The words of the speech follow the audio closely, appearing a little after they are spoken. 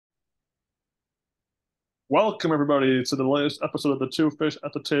Welcome, everybody, to the latest episode of the Two Fish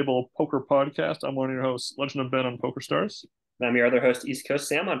at the Table Poker Podcast. I'm one of your hosts, Legend of Ben on Pokerstars. And I'm your other host, East Coast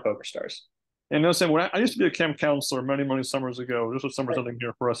Sam on Pokerstars. And Sam, when I used to be a camp counselor many, many summers ago. This was summer something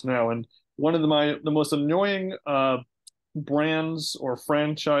here for us now. And one of the most annoying brands or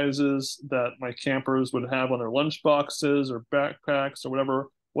franchises that my campers would have on their lunch boxes or backpacks or whatever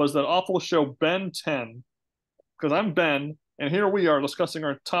was that awful show Ben 10. Because I'm Ben, and here we are discussing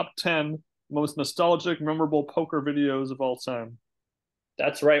our top 10 most nostalgic, memorable poker videos of all time.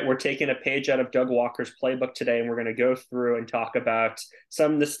 That's right. We're taking a page out of Doug Walker's playbook today, and we're going to go through and talk about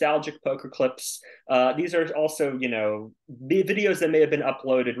some nostalgic poker clips. These are also, videos that may have been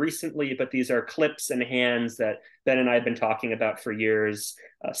uploaded recently, but these are clips and hands that Ben and I have been talking about for years.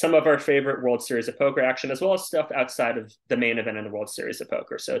 Some of our favorite World Series of Poker action, as well as stuff outside of the main event in the World Series of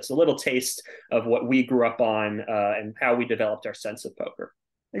Poker. So it's a little taste of what we grew up on and how we developed our sense of poker.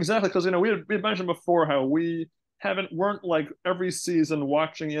 Exactly, because we had mentioned before how we weren't like every season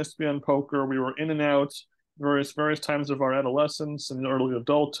watching ESPN poker. We were in and out various times of our adolescence and early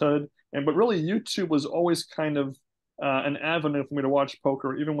adulthood, but really YouTube was always kind of an avenue for me to watch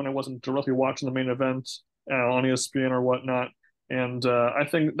poker, even when I wasn't directly watching the main event on ESPN or whatnot. And I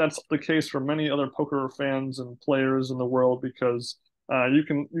think that's the case for many other poker fans and players in the world because you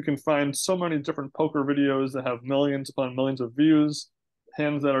can find so many different poker videos that have millions upon millions of views,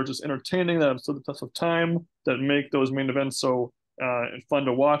 hands that are just entertaining, that have stood the test of time, that make those main events so fun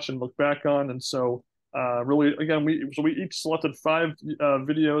to watch and look back on. And so, really, again, we each selected 5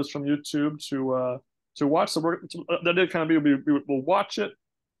 videos from YouTube to watch. So that did kind of be we'll watch it,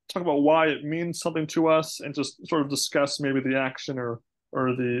 talk about why it means something to us, and just sort of discuss maybe the action or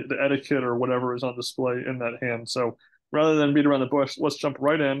the etiquette or whatever is on display in that hand. So rather than beat around the bush, let's jump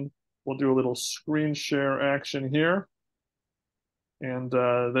right in. We'll do a little screen share action here. And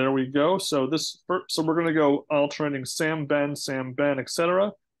there we go. So we're going to go alternating Sam, Ben,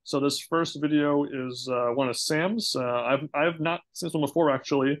 etc. So this first video is one of Sam's. I've not seen this one before,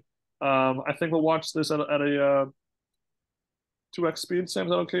 actually. I think we'll watch this at a 2x speed. Sam,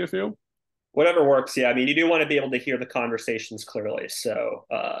 is that okay with you? Whatever works. Yeah, I mean, you do want to be able to hear the conversations clearly. So,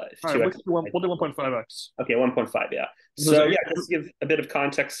 all right, we'll do 1.5x. Okay, 1.5. Yeah. So, yeah, just to give a bit of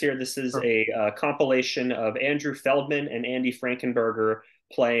context here, this is a compilation of Andrew Feldman and Andy Frankenberger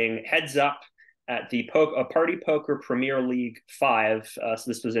playing Heads Up at the Party Poker Premier League 5. So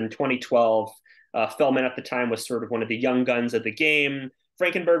this was in 2012. Feldman at the time was sort of one of the young guns of the game.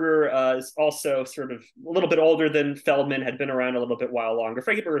 Frankenberger is also sort of a little bit older than Feldman, had been around a little bit while longer.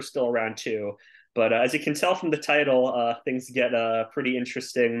 Frankenberger is still around too. But as you can tell from the title, things get pretty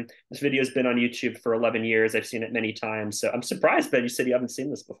interesting. This video has been on YouTube for 11 years. I've seen it many times. So I'm surprised, Ben, you said you haven't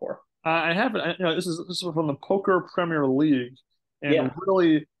seen this before. I haven't. This is from the Poker Premier League. And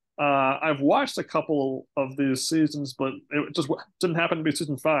really, I've watched a couple of these seasons, but it just didn't happen to be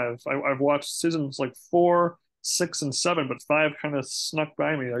season 5. I've watched seasons like 4, 6, and 7, but 5 kind of snuck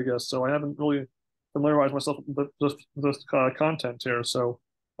by me, I guess. So I haven't really familiarized myself with this content here. So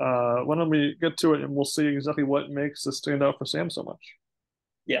why don't we get to it and we'll see exactly what makes this stand out for Sam so much.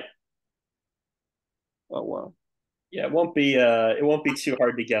 Yeah. Oh wow. Yeah, it won't be too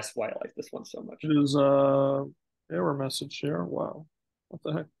hard to guess why I like this one so much. It is error message here. Wow. What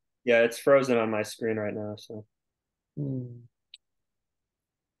the heck? Yeah, it's frozen on my screen right now, so. Let's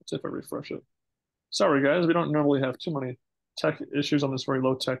see if I refresh it. Sorry, guys. We don't normally have too many tech issues on this very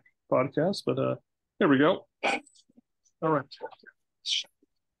low-tech podcast, but here we go. All right.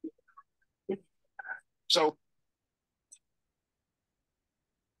 So,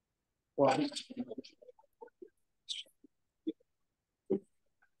 wow.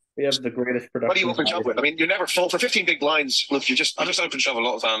 We have the greatest production. What do you open shove with? I mean, you never fold for 15 big blinds. Look, I just open shove a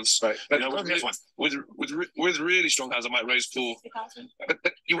lot of hands. Right. But, with really strong hands, I might raise pool. But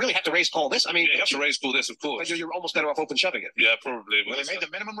you really have to raise call this. I mean, you have to raise pool this, of course. But you're almost better off open shoving it. Yeah, probably. Well, they made the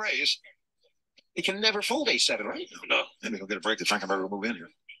minimum raise. He can never fold a7, right? No. Then we'll get a break. The Frankenberger will move in here.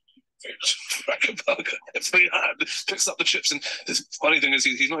 Frankenberger, picks up the chips, and the funny thing is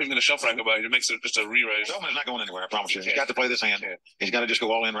he's not even going to shove Frankenberger. He makes it just a re-raise. Feldman's not going anywhere, I promise you. He's got to play this hand. He's got to just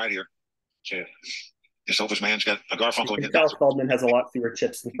go all in right here. Yeah. The selfish man's got a Garfunkel. Feldman has a lot fewer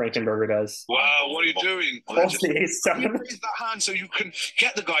chips than Frankenberger does. Wow, what are you doing? Well, you raise that hand so you can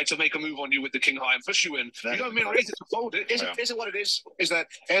get the guy to make a move on you with the king high and push you in. You don't mean raise it to fold it. Isn't what it is? Is that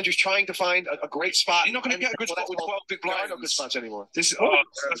Andrew's trying to find a great spot? You're not going to get a good spot with 12 big blinds. There are no good spots anymore.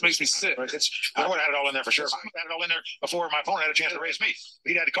 That makes me sick. I would have had it all in there for sure. I had it all in there before my opponent had a chance to raise me.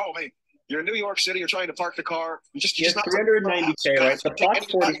 He'd had to call me. You're in New York City. You're trying to park the car. You just 390K, right? The pot's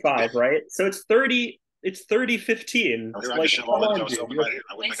 45, right? So it's 30 It's 30-15. Like, come on, dude. I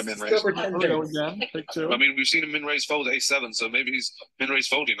wouldn't make a min raise. I mean, we've seen him min raise fold A7, so maybe he's min raise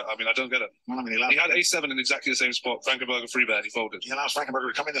folding. I mean, I don't get it. Well, I mean, he had A7 in exactly the same spot. Frankenberger free bet, he folded. He allows Frankenberger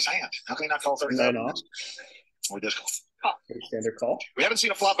to come in this hand. How can he not call 30,000? We just call. Standard call. We haven't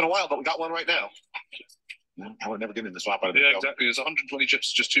seen a flop in a while, but we got one right now. I would never give him the flop out of it. Yeah, exactly. It's 120 chips.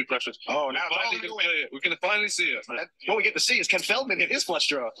 It's just too precious. Oh, now we can finally see it. And what we get to see is, can Feldman hit his flush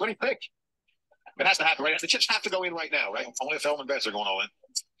draw? What do you think? It has to happen, right? The chips have to go in right now, right? Only if Feldman bets are going all in.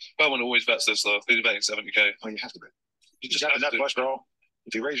 Feldman always bets this, though. He's betting 70K. Oh, you have to bet. You just got a net flush draw.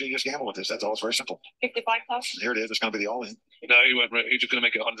 If you raise, you just gamble with this. That's all. It's very simple. 55 plus. Here it is. It's going to be the all in. No, he won't. He's just going to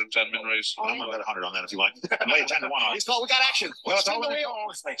make it 110 min raise. I'm going to bet 100 on that if you like. I'm laying 10 to 1 on. He's called. We got action. Well, it's all in the wheel.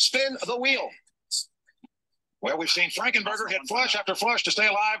 Spin the wheel. Well, we've seen Frankenberger hit flush after flush to stay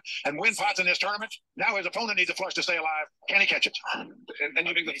alive and win pots in this tournament. Now his opponent needs a flush to stay alive. Can he catch it? And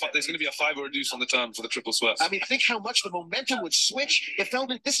you think there's going to be a 5 or a deuce on the turn for the triple sweat? I mean, think how much the momentum would switch if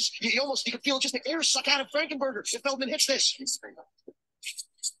Feldman. This is you can feel just the air suck out of Frankenberger if Feldman hits this.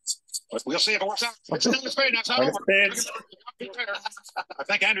 We'll see if it works out. It's down the spade. That's not over. I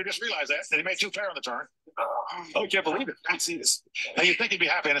think Andrew just realized that he made 2 pair on the turn. Oh, I can't believe it. I see this. Now you'd think he'd be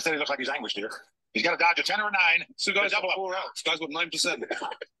happy, and instead he looks like he's anguished here. He's got to dodge a 10 or a 9. So guys double up. 4 outs. Guys with 9%.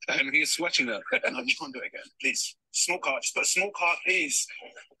 And he's sweating that. No, you can't do it again. Please. Small card. Just put a small card, please.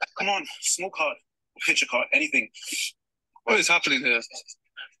 Come on. Small card. Picture card. Anything. What is happening here?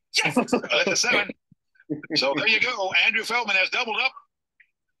 Yes! At the 7. So there you go. Andrew Feldman has doubled up.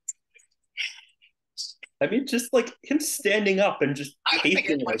 I mean, just like him standing up and just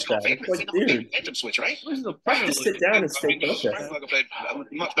pacing like that. It's like, dude, switch, right? Just sit down and stay focused. Frankenberger played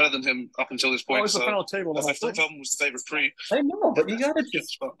much better than him up until this point. Oh, it's the final table. I thought Feldman was the favorite pre. I know, but you gotta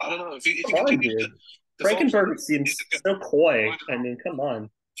just. I don't know if you dude. Frankenberger seems so coy. I mean, come on.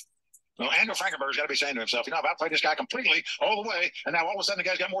 Well, Andrew Frankenberger's got to be saying to himself, I've outplayed this guy completely all the way, and now all of a sudden the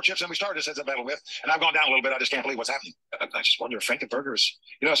guy's got more chips than we started this battle with, and I've gone down a little bit. I just can't believe what's happening. I just wonder if Frankenberger is,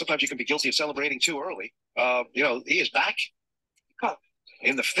 sometimes you can be guilty of celebrating too early. He is back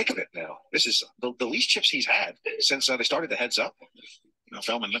in the thick of it now. This is the least chips he's had since they started the heads up.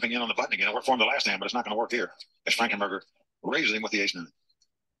 Feldman limping in on the button again. It worked for him the last hand, but it's not going to work here. As Frankenberger raises him with the ace-9.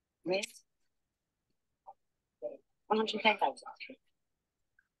 110,000.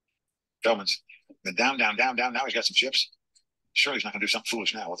 Feldman's been down. Now he's got some chips. Surely he's not going to do something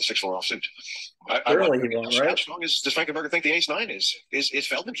foolish now with the 6-4 offsuit. Surely he won't, right? How strong does Frankenberger think the ace-9 is? Is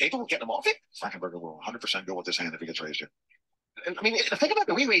Feldman capable of getting him off it? Frankenberger will 100% go with this hand if he gets raised here. And, I mean, think about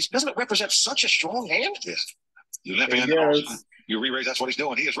the re-raise. Doesn't it represent such a strong hand? Yes. You limp in, you re-raise. That's what he's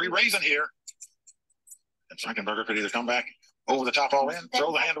doing. He is re-raising here. And Frankenberger could either come back over the top all in,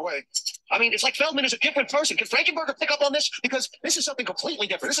 throw the hand away. I mean, it's like Feldman is a different person. Can Frankenberger pick up on this? Because this is something completely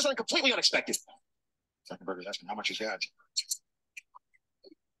different. This is something completely unexpected. Frankenberger's asking how much he's got.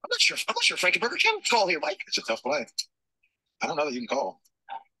 I'm not sure Frankenberger can call here, Mike. It's a tough play. I don't know that you can call.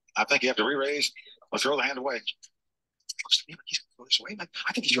 I think you have to re-raise or throw the hand away. He's going to go this way.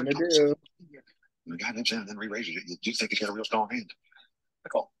 I think he's trying to do. The guy limps in and then re-raises it. You do think he's got a real strong hand.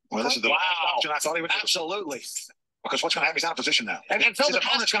 Well, this is the option I thought he would do. Absolutely. Because what's going to have? He's out of position now. And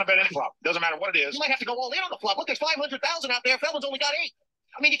Feldman's going to bet any flop. Doesn't matter what it is. You might have to go all in on the flop. Look, there's 500,000 out there. Feldman's only got 8.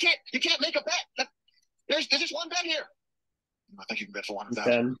 I mean, you can't make a bet. There's just one bet here. I think you can bet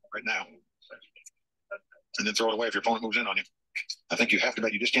 400,000 right now, and then throw it away if your opponent moves in on you. I think you have to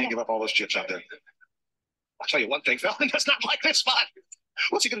bet. You just can't give up all those chips out there. I'll tell you one thing, Feldman does not like this spot.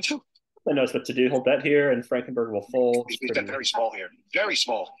 What's he going to do? He knows what to do. He'll bet here, and Frankenberger will fold. He's bet very small here. Very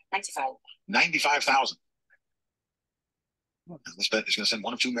small. 95,000. This bet is going to send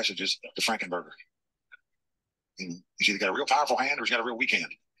one of 2 messages to Frankenberger. He's either got a real powerful hand or he's got a real weak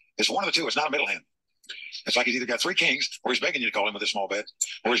hand. It's one of the 2. It's not a middle hand. It's like he's either got 3 kings or he's begging you to call him with a small bet,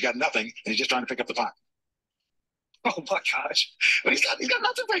 or he's got nothing and he's just trying to pick up the pot. Oh my gosh. But he's got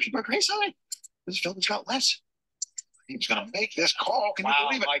nothing, Frankenberger. Hey, sorry. This Feldman's got less. He's going to make this call. Can you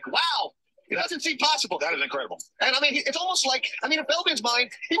believe it? Like, wow. It doesn't seem possible. That is incredible. And I mean, it's almost like, in Feldman's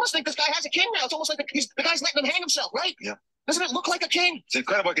mind, he must think this guy has a king now. It's almost like the guy's letting him hang himself, right? Yeah. Doesn't it look like a king? It's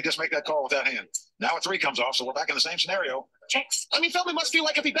incredible he could just make that call with that hand. Now a 3 comes off, so we're back in the same scenario. Checks. I mean, Feldman must feel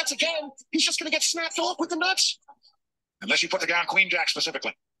like if he bets again, he's just going to get snapped off with the nuts. Unless you put the guy on Queen Jack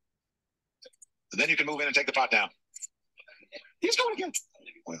specifically. And then you can move in and take the pot down. He's going again.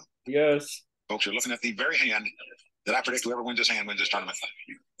 Well, yes. Folks, you're looking at the very hand that I predict whoever wins this hand wins this tournament.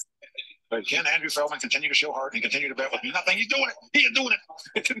 But can Andrew Feldman continue to show heart and continue to bet with nothing? He's doing it. He is doing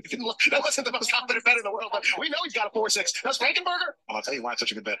it. That wasn't the most confident bet in the world, but we know he's got a 4-6. Does Frankenberger? Well, I'll tell you why it's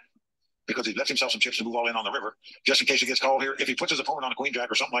such a good bet. because he left himself some chips to move all in on the river, just in case he gets called here. If he puts his opponent on a queen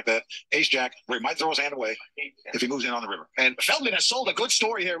jack or something like that, ace jack, where he might throw his hand away if he moves in on the river. And Feldman has sold a good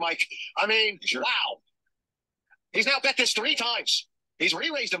story here, Mike. I mean, sure? Wow. He's now bet this 3 times. He's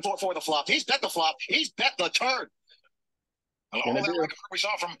re-raised him for the flop. He's bet the flop. He's bet the turn. All that we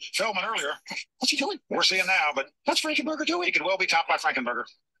saw from Feldman earlier. What's he doing? We're seeing now, but what's Frankenberger doing? He could well be topped by Frankenberger.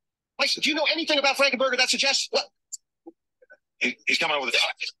 Like, do you know anything about Frankenberger that suggests what? He's coming over the top.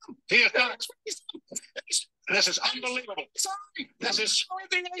 He is done it. This is unbelievable. This is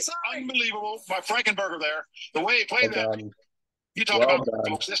unbelievable by Frankenberger there. The way he played that. You talk about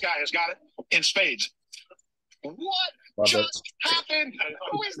folks, this guy has got it in spades. What just happened?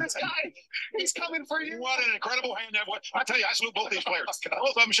 Who is this guy? He's coming for you. What an incredible hand that was. I tell you, I salute both these players.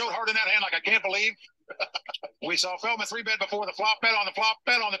 Both of them showed hard in that hand like I can't believe. We saw Feldman 3-bet before the flop, bet on the flop,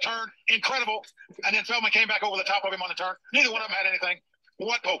 bet on the turn. Incredible. And then Feldman came back over the top of him on the turn. Neither one of them had anything.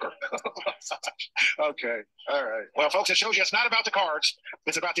 What poker? Okay. All right. Well, folks, it shows you it's not about the cards.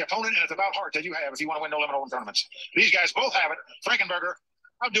 It's about the opponent, and it's about heart that you have if you want to win no limit open tournaments. These guys both have it. Frankenberger,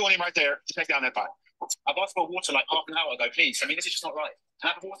 I'm doing him right there to take down that pot. I've asked for water like half an hour ago, please. I mean, this is just not right.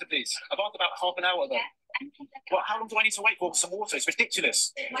 Can I have water, please? I've asked about half an hour ago. Well, how long do I need to wait for some water? It's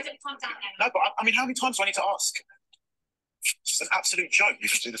ridiculous. Why don't you calm down then? No, but I mean, how many times do I need to ask? It's just an absolute joke. You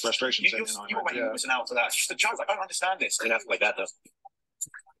should see the frustration. You're waiting an hour for that. It's just a joke. I don't understand this. Didn't have to like that, though.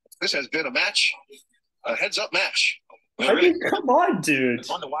 This has been a match, a heads-up match. I mean, come on, dude. It's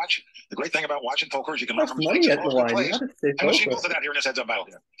fun to watch. The great thing about watching poker is you can learn That's from mistakes money and at the most line. good You plays. gotta stay And we'll see both focused. of that here in this heads-up battle.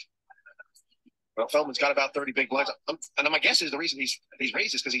 Well, Feldman's got about 30 big blinds. And my guess is the reason he's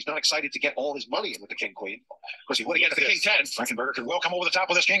raised is because he's not excited to get all his money in with the king-queen. Of course, he would have get the king-10. Frankenberger could well come over the top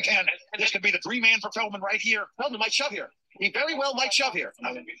of this king-10. This could be the 3-man for Feldman right here. Feldman might shove here. He very well might shove here.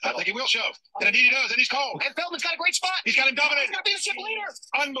 I think he will shove. And indeed he does, and he's called. And Feldman's got a great spot. He's got him dominated. He's going to be the chip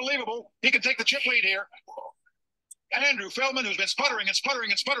leader. Unbelievable. He can take the chip lead here. Andrew Feldman, who's been sputtering and sputtering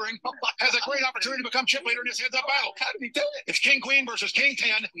and sputtering, has a great opportunity to become chip leader in this heads-up battle. How did he do it? It's king-queen versus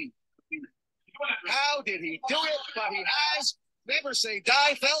king-10. How did he do it? But he has. Never say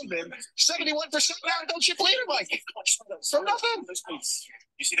die, Feldman. 71% now. Don't chip leader, Mike. For nothing.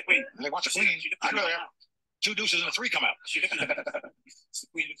 You see the queen? And they want the queen. I'd rather have 2 deuces and a 3 come out. She's looking at me. It's the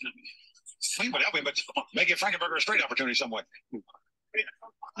queen looking at me. Queen would help him, but may give Frankenberger a straight opportunity somewhat.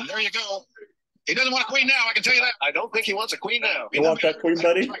 And there you go. He doesn't want a queen now, I can tell you that. I don't think he wants a queen now. You want that queen,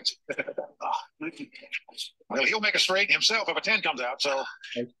 buddy? Well, he'll make a straight himself if a 10 comes out. So,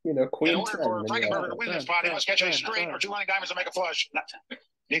 You know, in queen order 10. for and Frankenberger to win this pot, he must catch a straight or 2 running diamonds to make a flush.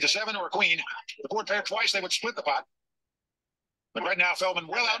 Needs a 7 or a queen. The board paired twice, they would split the pot. But right now, Feldman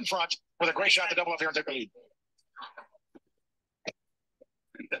well out in front with a great shot to double up here and take the lead.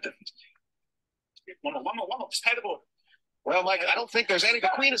 One more. Just pay the board. Well, Mike, I don't think there's any. The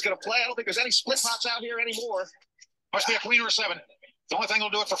queen is going to play. I don't think there's any split pots out here anymore. Must be a queen or a 7. The only thing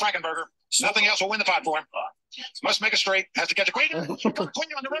that'll do it for Frankenberger. Nothing else will win the pot for him. Must make a straight. Has to catch a queen. Queen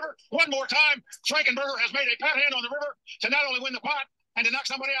on the river. One more time. Frankenberger has made a pat hand on the river to not only win the pot and to knock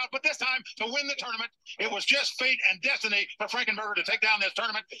somebody out, but this time to win the tournament. It was just fate and destiny for Frankenberger to take down this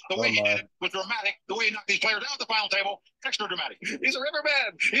tournament. The way he did it was dramatic. The way he knocked these players out the final table, extra dramatic. He's a river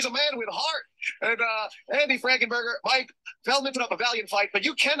man. He's a man with heart. And Andy Frankenberger, Mike, Feldman put up a valiant fight, but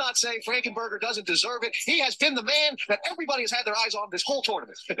you cannot say Frankenberger doesn't deserve it. He has been the man that everybody has had their eyes on this whole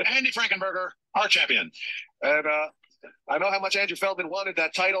tournament. Andy Frankenberger, our champion. And I know how much Andrew Feldman wanted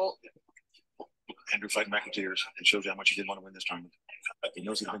that title. Andrew fighting back in tears. It shows you how much he didn't want to win this tournament. He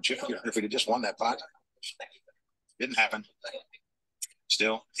knows he's been chipped here. If he'd have just won that pot, didn't happen.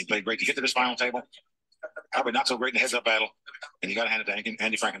 Still, he played great to get to this final table. Probably not so great in the heads-up battle. And you got to hand it to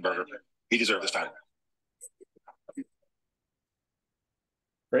Andy Frankenberger. He deserved this title.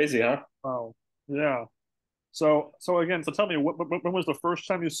 Crazy, huh? Oh, yeah. So again, so tell me, when was the first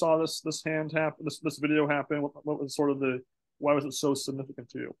time you saw this hand happen? This video happen? What was sort of why was it so significant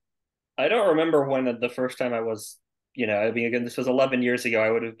to you? I don't remember when the first time I was, I mean, again, this was 11 years ago. I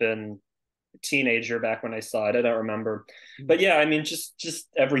would have been a teenager back when I saw it. I don't remember. But yeah, I mean, just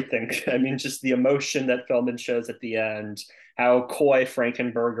everything. I mean, just the emotion that Feldman shows at the end, how coy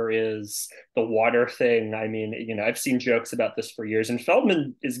Frankenberger is, the water thing. I mean, I've seen jokes about this for years, and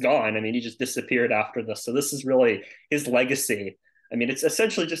Feldman is gone. I mean, he just disappeared after this. So this is really his legacy. I mean, it's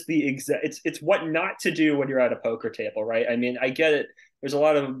essentially just it's what not to do when you're at a poker table, right? I mean, I get it. There's a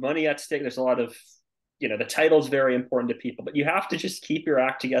lot of money at stake. There's a lot of, the title's very important to people, but you have to just keep your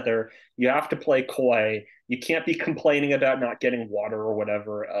act together. You have to play coy. You can't be complaining about not getting water or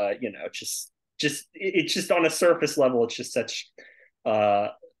whatever. It's just on a surface level, it's just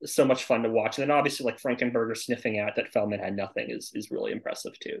so much fun to watch. And then obviously like Frankenberger sniffing out that Feldman had nothing is really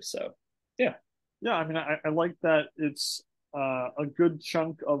impressive too. So Yeah, I mean, I like that it's a good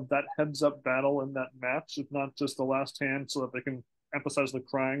chunk of that heads-up battle in that match. It's not just the last hand so that they can emphasize the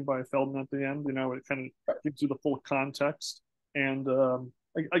crying by Feldman at the end. You know, it kind of gives you the full context. And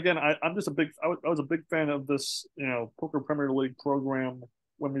again, I'm just I was a big fan of this, you know, Poker Premier League program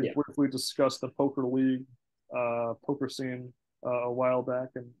when we briefly discussed the Poker League, poker scene a while back.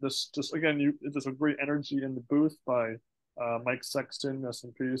 And this just, again, there's a great energy in the booth by Mike Sexton, rest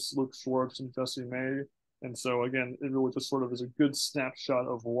in peace, Luke Schwartz, and Jesse May. And so, again, it really just sort of is a good snapshot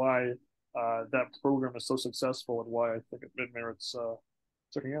of why that program is so successful and why I think it merits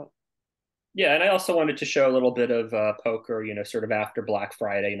checking out. Yeah, and I also wanted to show a little bit of poker, you know, sort of after Black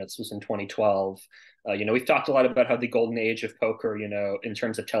Friday, and this was in 2012. You know, we've talked a lot about how the golden age of poker, you know, in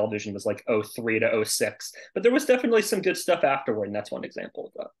terms of television was like 03 to 06, but there was definitely some good stuff afterward, and that's one example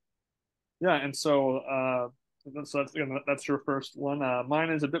of that. Yeah, and so that's your first one. Mine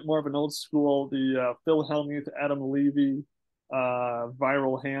is a bit more of an old school, the Phil Hellmuth, Adam Levy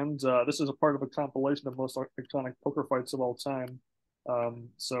viral hand. This is a part of a compilation of most iconic poker fights of all time.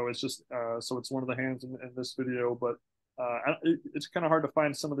 So it's just so it's one of the hands in this video, but it's kind of hard to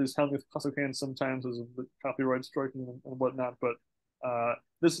find some of these Hellmuth classic hands sometimes as the copyright striking and whatnot. But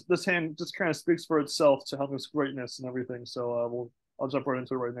this hand just kind of speaks for itself to Hellmuth's greatness and everything. So I'll jump right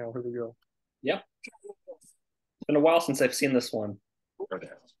into it right now. Here we go. Yep. It's been a while since I've seen this one.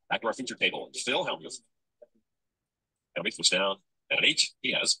 Back to our feature table. Phil Hellmuth. Hellmuth was down at an 8.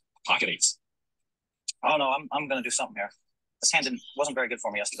 He has pocket 8s. Oh no, I'm going to do something here. This hand wasn't very good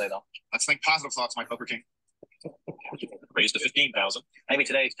for me yesterday, though. Let's think positive thoughts, my poker king. Raised to 15,000. Maybe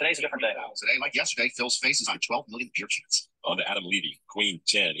today's a different day. Today, like yesterday, Phil's face is on 12 million beer chants. On to Adam Levy, Queen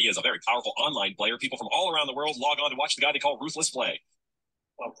 10. He is a very powerful online player. People from all around the world log on to watch the guy they call Ruthless play.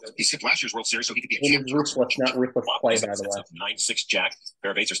 He skipped last year's World Series, so he could be a champion. Ruthless, not Ruthless play, by the way. 9-6 Jack.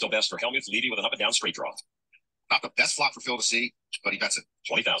 Pair of 8s are still best for Hellmuth. Levy with an up and down straight draw. Not the best flop for Phil to see, but he bets it.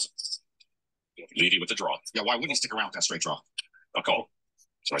 20,000. Levy with the draw. Yeah, why wouldn't he stick around with that straight draw? A call. All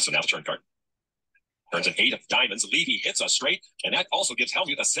right, so now the turn card. Turns an 8 of diamonds. Levy hits a straight, and that also gives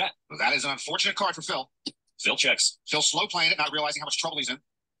Hellmuth a set. Well, that is an unfortunate card for Phil. Phil checks. Phil slow playing it, not realizing how much trouble he's in.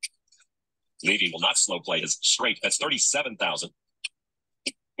 Levy will not slow play his straight. That's 37,000.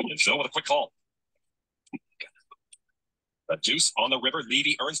 And Phil with a quick call. A deuce on the river.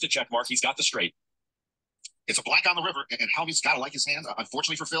 Levy earns the check mark. He's got the straight. It's a blank on the river, and Hellmuth's got to like his hand.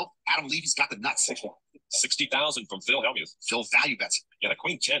 Unfortunately for Phil, Adam Levy's got the nuts. 60,000 from Phil Hellmuth. Phil value bets. Yeah, the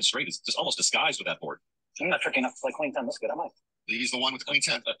Queen 10 straight is just almost disguised with that board. I'm not tricky enough to play Queen 10 this good, am I? Levy's the one with the Queen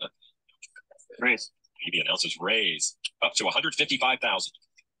 10. Raise. Levy announces raise up to 155,000.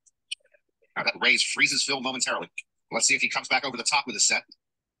 Now that raise freezes Phil momentarily. Let's see if he comes back over the top with a set.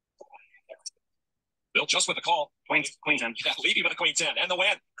 Phil just with a call. Queen 10. Yeah, Levy with a Queen 10 and the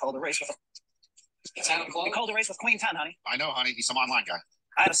win. Call the race with you called the race with Queen 10, honey. I know, honey. He's some online guy.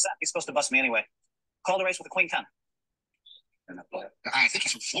 I had a set. He's supposed to bust me anyway. Call the race with the Queen 10. I think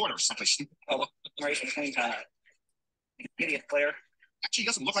he's from Florida or someplace stupid. Oh, race with the Queen 10. Idiot player. Actually, he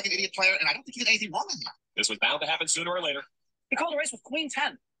doesn't look like an idiot player, and I don't think he did anything wrong in there. This was bound to happen sooner or later. He called a race with Queen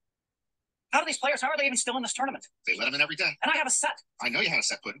 10. How do these players, how are they even still in this tournament? They let him in every day. And I have a set. I know you had a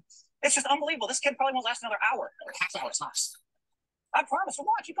set, Puddin. It's just unbelievable. This kid probably won't last another hour. Half hour tops. I promise.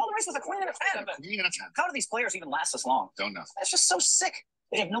 Watch. He called a race with a Queen and a 10. Queen and a 10. How do these players even last this long? Don't know. It's just so sick.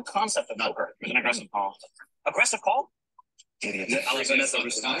 They have no concept of poker. It was an aggressive call. Aggressive call? Idiot.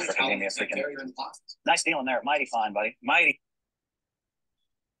 Nice dealing there. Mighty fine, buddy. Mighty.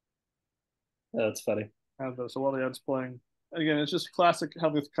 Oh, that's funny. So while the ad's playing, again, it's just classic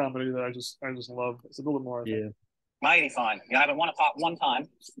Hellmuth comedy that I just love. It's a little bit more. Yeah. Mighty fine. I haven't won a pot one time.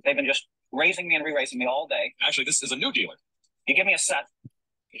 They've been just raising me and re-raising me all day. Actually, this is a new dealer. You give me a set.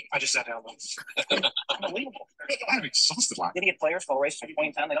 I just sat down. Unbelievable. I'm exhausted. Idiot players go race for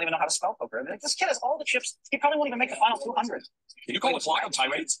Queen 10. They don't even know how to spell poker. I mean, this kid has all the chips. He probably won't even make the final 200. Can you call it fly on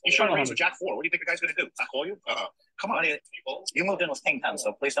tirades? You shot a raise with Jack 4. What do you think the guy's going to do? I call you? Come on. You moved in with King 10,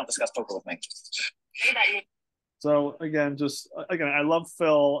 so please don't discuss poker with me. So again, I love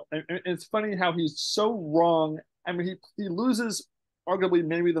Phil. It's funny how he's so wrong. I mean, he loses arguably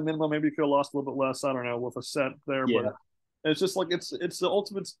maybe the minimum. Maybe he could have lost a little bit less. I don't know, with a set there. Yeah. But it's just like it's the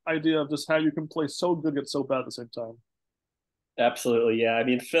ultimate idea of just how you can play so good yet so bad at the same time. Absolutely, yeah. I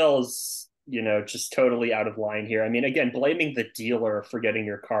mean, Phil's, just totally out of line here. I mean, again, blaming the dealer for getting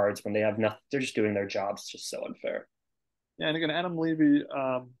your cards when they have nothing, they're just doing their jobs, just so unfair. Yeah, and again, Adam Levy,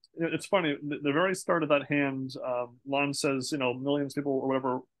 it's funny, the very start of that hand, Lon says, millions of people or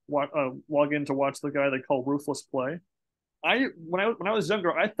whatever log in to watch the guy they call Ruthless Play. When I was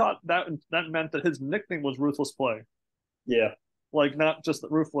younger, I thought that meant that his nickname was Ruthless Play. Yeah. like not just the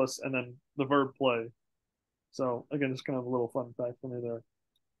ruthless and then the verb play. So again, just kind of a little fun fact for me there.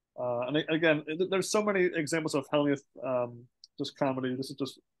 And again, there's so many examples of Hellmuth just comedy. This is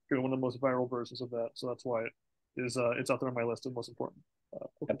just one of the most viral versions of that, so that's why it's out there on my list of most important.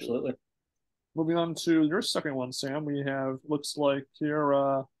 Absolutely. Moving on to your second one, Sam, we have looks like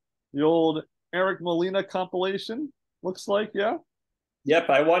here the old Eric Molina compilation. Looks like, yeah.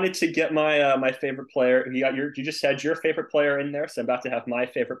 Yep, I wanted to get my my favorite player. You just had your favorite player in there, so I'm about to have my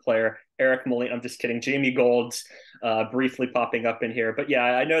favorite player, Eric Molina. I'm just kidding, Jamie Gold's briefly popping up in here. But yeah,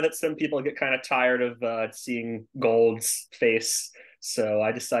 I know that some people get kind of tired of seeing Gold's face, so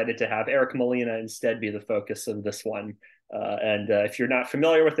I decided to have Eric Molina instead be the focus of this one. And if you're not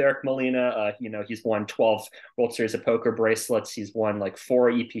familiar with Eric Molina, he's won 12 World Series of Poker bracelets. He's won like 4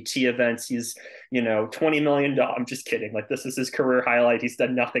 EPT events. He's, $20 million. I'm just kidding. Like, this is his career highlight. He's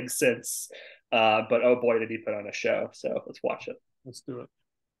done nothing since. But oh boy, did he put on a show. So let's watch it. Let's do it.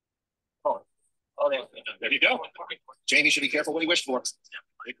 Oh, there you go. Jamie should be careful what he wished for.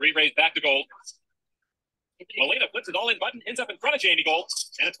 Big re-raise back to Gold. Molina flips his all-in button, ends up in front of Jamie Gold,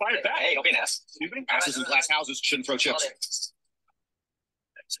 and it's fired back. Hey, don't be an ass. Excuse me? Asses in glass houses shouldn't throw chips.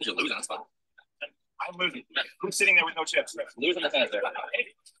 You're losing, that's fine. I'm moving. Who's sitting there with no chips? Losing the fence there.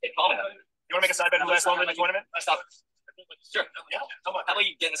 Hey, call it. You want to make a side bet who lasts longer in the tournament? Stop it. Sure. Yeah. How much? How about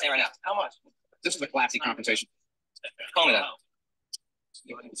you get in this hand right now? How much? This is a classy compensation. Call me that.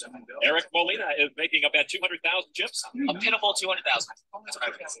 Eric Molina is making up at 200,000 chips. A pitiful 200,000. That's what I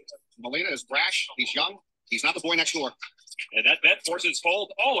would guess. Molina is brash. He's young. He's not the boy next door. And that bet forces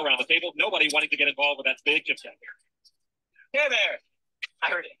fold all around the table. Nobody wanting to get involved with that big chip stack. Hey there.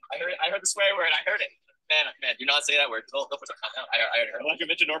 I heard it. I heard the swear word. I heard it. Man, do not say that word. They'll put something down. I heard it. Like you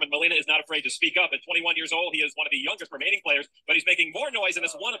mentioned, Norman, Molina is not afraid to speak up. At 21 years old, he is one of the youngest remaining players, but he's making more noise in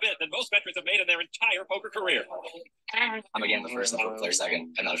this one event than most veterans have made in their entire poker career. I'm again the first and the player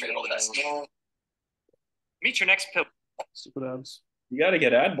second. I'm not afraid to roll the dice. Meet your next pill. Stupid ads. You got to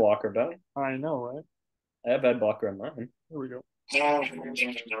get ad blocker, buddy. I know, right? I have ad blocker on mine. Here we go.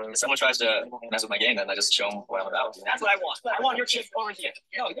 If someone tries to mess with my game, then I just show them what I'm about. That's what I want. I want your chip over here.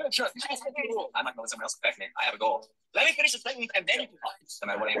 No, you're a jerk. I'm not going to let someone else affect me. I have a goal. Let me finish the thing, and then you can fight. No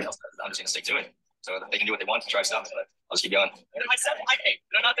matter what anyone else does, I'm just going to stick to it. So they can do what they want to try stuff, but I'll just keep going. And if I said I pay,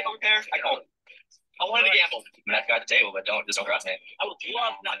 they're not over there. I call it. I wanted to gamble. I'm that guy at the table, but just don't cross me. I would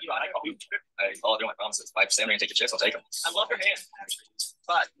love not you. I call you. I'll do my promises. If I say I'm going to take your chips, I'll take them. I love your hand,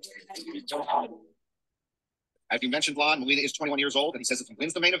 but As you mentioned, Lon, Molina is 21 years old, and he says if he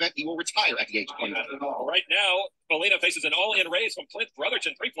wins the main event, he will retire at the age of 21. Right now, Molina faces an all-in raise from Clint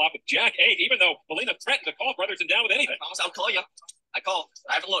Brotherton pre-flop with Jack 8, even though Molina threatened to call Brotherton down with anything. I promise I'll call you. I call.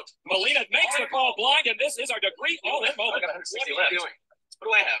 I haven't looked. Molina makes the call blind, and this is our degree all-in moment. What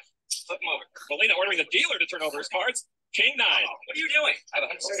do I have? Flip him over. Molina ordering the dealer to turn over his cards. King 9. What are you doing? I have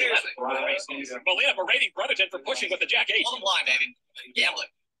 100. Seriously. Molina berating Brotherton for pushing with the Jack 8. Hold him blind, baby.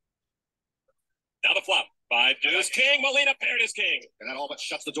 Gambling. Now the flop. 5 deuce king. Molina paired his king. And that all but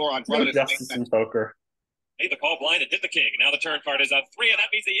shuts the door on No Brotherton. justice in poker. Made the call blind and hit the king. Now the turn card is a 3, and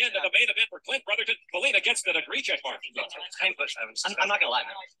that means the end of the main event for Clint Brotherton. Molina gets the degree check mark. I'm not gonna lie,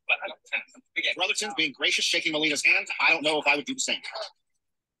 man. But Brotherton's being gracious, shaking Molina's hand. I don't know if I would do the same.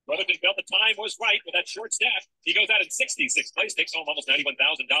 Brotherton felt the time was right with that short stack. He goes out in 66th place, takes home almost $91,000,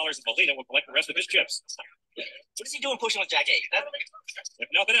 and Molina will collect the rest of his chips. what is he doing pushing with Jack 8? If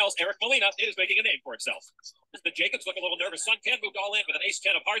nothing else, Eric Molina is making a name for himself. The Jacobs look a little nervous. Sun Ken moved all in with an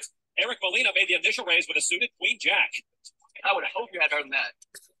ace-10 of hearts. Eric Molina made the initial raise with a suited Queen Jack. I would hope you had better than that.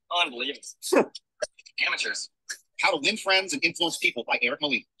 Unbelievable. Amateurs. How to Win Friends and Influence People by Eric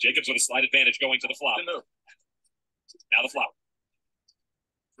Molina. Jacobs with a slight advantage going to the flop. Good move. Now the flop.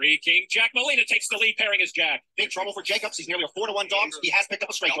 3 king Jack. Molina takes the lead, pairing his Jack. Big trouble for Jacobs. He's nearly a 4-1 dog. He has picked up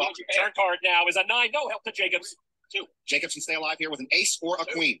a straight draw. Turn card now is a 9. No help to Jacobs. 2. Jacobs can stay alive here with an ace or a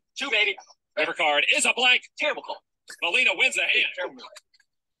queen. 2, baby. River card is a blank. Terrible call. Molina wins the hand. Terrible move.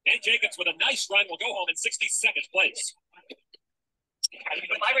 And Jacobs with a nice run will go home in 62nd place. If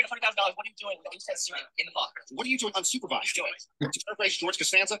I raise $20,000, what are you doing with ace-10 suited in the pocket? What are you doing unsupervised? What are you doing? Third race, George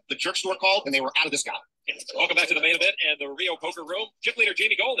Costanza, the jerk store called, and they were out of this guy. Welcome back to the main event and the Rio Poker Room. Chip leader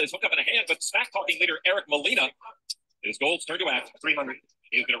Jamie Gold is hooked up in a hand, but smack talking leader Eric Molina. It is Gold's turn to act. 300.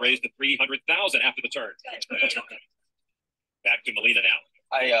 He's going to raise to 300,000 after the turn. Back to Molina now.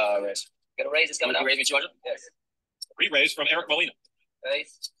 I raise. Got a raise. It's coming up. You raise me 200? Yes. Re-raise from Eric Molina.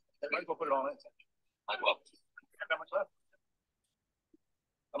 Raise. Might as well put it on it. I go up. How much left?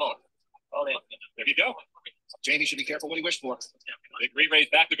 Come on. All in. There you go. Jamie should be careful what he wished for. Big re-raise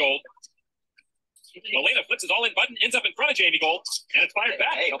back to Gold. Molina flips his all-in button, ends up in front of Jamie Gold, and it's fired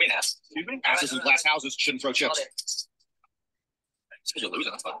back. Hey, don't be an ass. Excuse me? Asses in glass houses shouldn't throw chips. It's because you're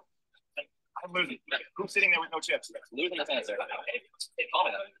losing. That's fine. I'm losing. Who's sitting there with no chips? Losing. That's an answer. Call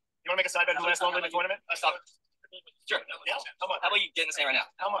me that. You want to make a side bet who lasts longer in the tournament? Stop. Sure. Yeah. How much? How about you get in this hand right now?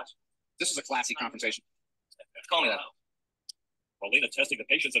 How much? This is a classy confrontation. Call me that. Molina testing the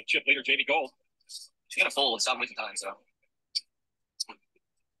patience of chip leader Jamie Gold. She's gonna fold and stop wasting time. So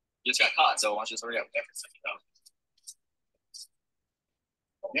you just got caught. So why don't you just hurry up?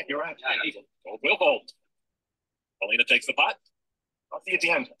 Yeah, you're right. Gold will fold. Molina takes the pot. I'll see you at the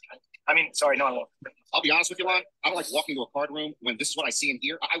end. I mean, sorry, no, I won't. I'll be honest with you, Lon. I don't like walking to a card room when this is what I see in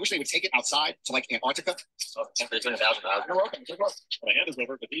here. I wish they would take it outside to like Antarctica. Oh, for $200,000. You're welcome. Good luck. The hand is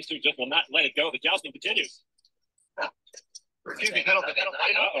over, but these two just will not let it go. The jousting continues. Excuse me, penalty. I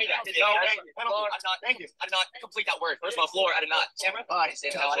did not say that. No, thank you. I did not complete that word. First of all, floor, I did not. Camera? I didn't say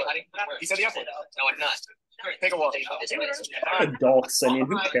that. He said the F word. No, I did not. Take a walk. Adults. I mean,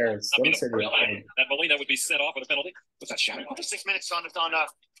 who cares? I Let mean, me say the other. that Molina would be sent off with a penalty. What's that shadow? 6 minutes on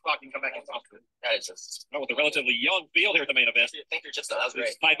clock. You can come back and talk to it. That is just. With a relatively young field here at the main event. Thank you, just that was great.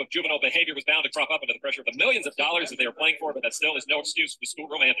 This type of juvenile behavior was bound to crop up under the pressure of the millions of dollars that they are playing for, but that still is no excuse for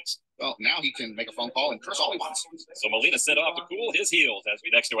schoolroom antics. Well, now he can make a phone call and curse all he wants. So Molina sent off to cool his heels as we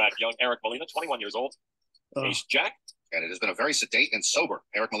next to act young Eric Molina, 21 years old. Ace Jack. And it has been a very sedate and sober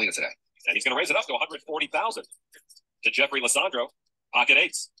Eric Molina today. And he's going to raise it up to 140,000 to Jeffrey Lissandro, pocket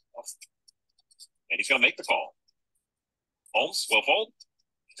eights. And he's going to make the call. Holmes will fold.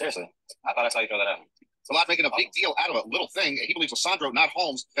 Seriously, I thought I saw you throw that out. A lot making a big deal out of a little thing. He believes Lissandro, not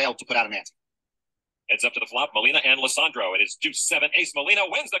Holmes, failed to put out an ante. Heads up to the flop, Molina and Lissandro. It is deuce 7 ace. Molina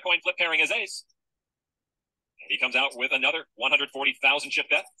wins the coin flip, pairing his ace. He comes out with another 140,000 chip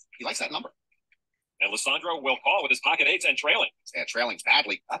bet. He likes that number. And Lissandro will call with his pocket eights and trailing. Yeah, trailing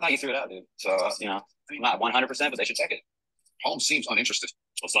badly. I thought you threw it out, dude. So, not 100%, but they should check it. Holmes seems uninterested.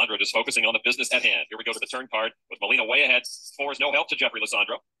 Lissandro just focusing on the business at hand. Here we go to the turn card with Molina way ahead. 4 is no help to Jeffrey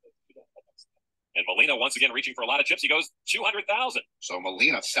Lissandro. And Molina once again reaching for a lot of chips. He goes 200,000. So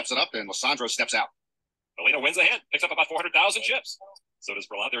Molina steps it up and Lissandro steps out. Molina wins the hand, picks up about 400,000 chips. So does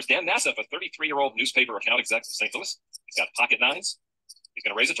Verla. There's Dan Nassif, a 33-year-old newspaper account exec from St. Louis. He's got pocket nines. He's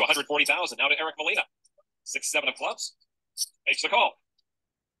going to raise it to 140,000. Now to Eric Molina. 6-7 of clubs. Makes the call.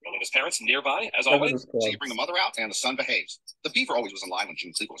 Molina's parents nearby, as always. So you bring the mother out and the son behaves. The beaver always was in line when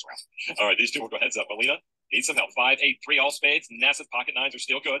June Cleveland was around. All right, these two will go heads up. Molina needs some help. 5, 8, 3, all spades. Nassif pocket nines are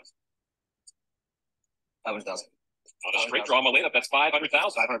still good. 500,000. On a straight draw, Molina, that's 500,000.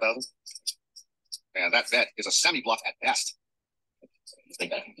 500,000. And that bet is a semi-bluff at best. Big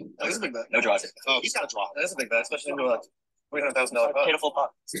bet. That is a big bet. No draws. Oh, he's got a draw. That's a big bet, especially into a $300,000 pot. Full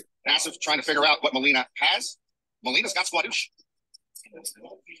pot. Nassif trying to figure out what Molina has. Molina's got squadouche.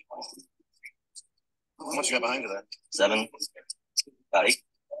 How much you got behind you there? 7. About 8.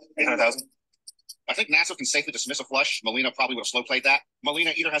 800,000. I think Nassif can safely dismiss a flush. Molina probably would have slow played that.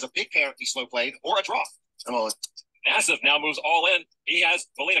 Molina either has a big pair he slow played or a draw. I'm all in. Nassif now moves all in. He has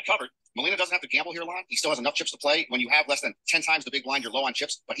Molina covered. Molina doesn't have to gamble here, Lon. He still has enough chips to play. When you have less than 10 times the big blind, you're low on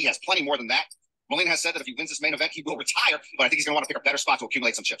chips, but he has plenty more than that. Molina has said that if he wins this main event, he will retire, but I think he's going to want to pick a better spot to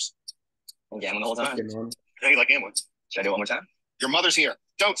accumulate some chips. I'm gambling the whole time. I think you like gambling. Should I do it one more time? Your mother's here.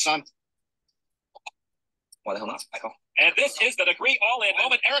 Don't, son. Why the hell not? I call. And this is the degree all-in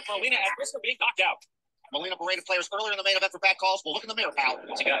moment. Eric Molina at risk of being knocked out. Molina berated players earlier in the main event for bad calls. Well, look in the mirror, pal.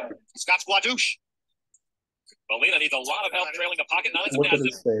 What's he got? He's got squadouche. Molina needs a lot of help trailing the pocket nines of Look at Nassif.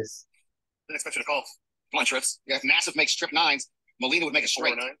 his face. Didn't expect you to call. Come on, Trips. Yeah, if Nassif makes trip nines, Molina would make a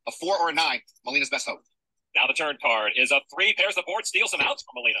straight. A 4 or a 9. Molina's best hope. Now the turn card is a 3, pairs the board, steals some outs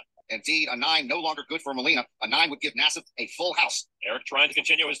from Molina. Indeed, a 9 no longer good for Molina. A 9 would give Nassif a full house. Eric trying to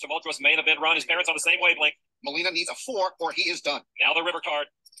continue his tumultuous main event run. His parents on the same wavelength. Molina needs a 4 or he is done. Now the river card.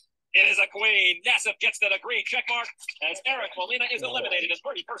 It is a queen. Nassif gets the degree. Check mark as Eric Molina is eliminated in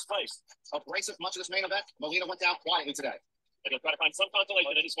 31st place. Abrasive much of this main event. Molina went down quietly today. And he'll try to find some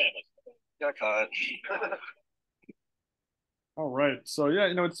consolation in his family. Got caught. All right. So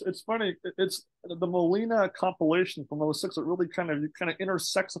yeah, it's funny. It's the Molina compilation from '06. It really kind of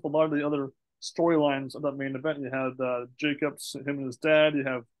intersects with a lot of the other storylines of that main event. You had Jacobs, him and his dad. You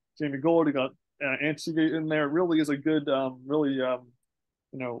have Jamie Gold. You got Antigate in there. It really is a good,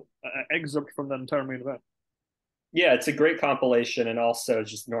 excerpt from that entire main event. Yeah, it's a great compilation, and also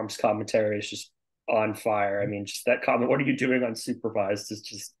just Norm's commentary is just on fire. I mean, just that comment, "What are you doing unsupervised?" is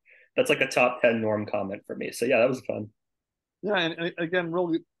just, that's like a top 10 Norm comment for me. So yeah, that was fun. Yeah, and again,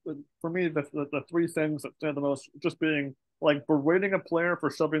 really, for me, the 3 things that stand the most, just being like berating a player for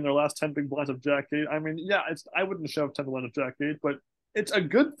shoving their last 10 big blinds of Jack 8. I mean, yeah, I wouldn't shove 10 blinds of Jack 8, but it's a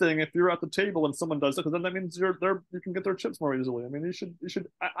good thing if you're at the table and someone does it, because then that means you can get their chips more easily. I mean, you should.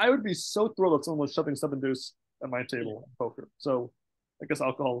 I would be so thrilled if someone was shoving 7 deuce at my table in poker. So I guess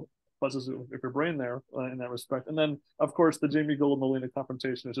alcohol fuzzes with your brain there in that respect. And then, of course, the Jamie Gold Molina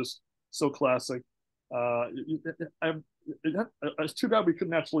confrontation is just so classic. It's too bad we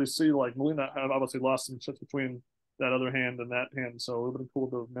couldn't actually see, like, Molina had obviously lost some chips between that other hand and that hand, so it would have been cool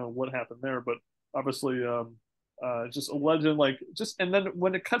to know what happened there. But obviously, just a legend, like, just, and then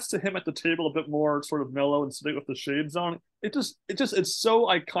when it cuts to him at the table a bit more sort of mellow and sedate with the shades on, it's so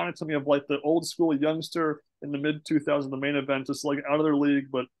iconic to me of like the old school youngster in the mid 2000s, the main event, just like out of their league,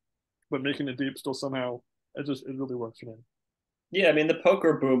 but making it deep still somehow. It really works for me. Yeah, I mean, the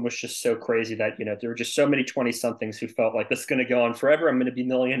poker boom was just so crazy that, there were just so many 20-somethings who felt like this is going to go on forever. I'm going to be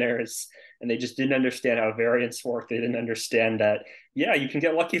millionaires. And they just didn't understand how variance worked. They didn't understand that, yeah, you can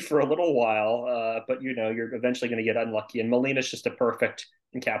get lucky for a little while, but, you're eventually going to get unlucky. And Molina's just a perfect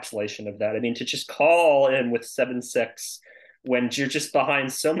encapsulation of that. I mean, to just call in with 7-6 when you're just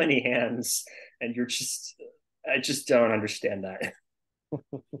behind so many hands and I just don't understand that.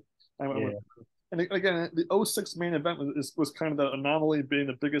 And again, the 06 main event was kind of the anomaly, being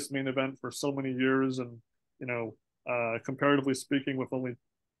the biggest main event for so many years, and comparatively speaking, with only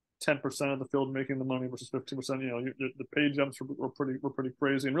 10% of the field making the money versus 15%, the pay jumps were pretty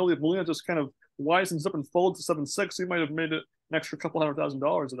crazy. And really, if Molina just kind of wisens up and folds to 7-6, he might have made it an extra couple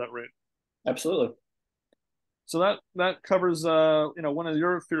 $100,000 at that rate. Absolutely. So that covers one of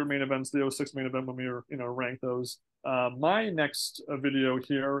your favorite main events, the 06 main event, when we were rank those. My next video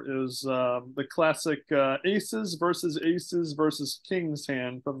here is the classic aces versus kings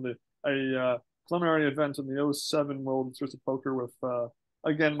hand from a preliminary event in the 07 World Series of Poker with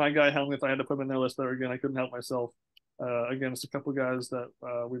again, my guy Hellmuth. I had to put him in their list there again. I couldn't help myself. Against a couple guys that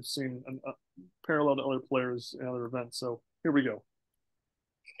we've seen parallel to other players in other events. So here we go.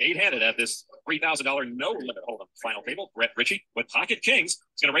 8-handed at this $3,000 no limit hold'em final table. Brett Ritchie with pocket kings.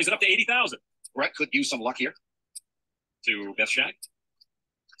 He's going to raise it up to 80,000. Brett could use some luck here. To Beth Shack.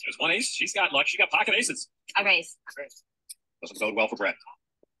 There's one ace. She's got luck. She got pocket aces. I raise. Doesn't bode well for Brett.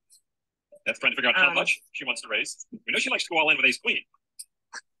 That's trying to figure out how much she wants to raise. We know she likes to go all in with ace queen.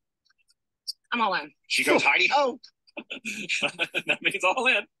 I'm all in. She goes Heidi ho. That means all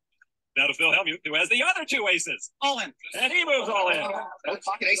in. Now to Phil Hellmuth, who has the other two aces. All in. And he moves all in. Both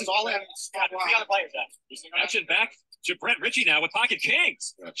pocket aces all in. Three other players then. Action back to Brett Ritchie now with pocket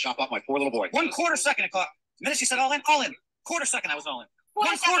kings. Gonna chop up my poor little boy. 1/4 second it caught. The minute she said all in, all in. Quarter second I was all in.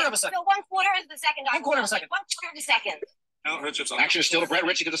 1/4 of a second. No, 1/4 of the second. 1/4 of a second. 1/4 of a second. No, Richard's action is still to Brett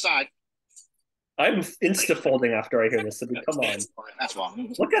Ritchie to the side. I'm insta folding after I hear this. I mean, come on. That's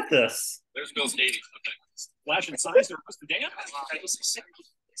wrong. Look at this. There's Bill's 80. Flash and size to Mr. Dan.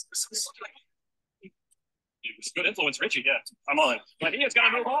 It was good influence, Richie. Yeah, I'm all in. But he is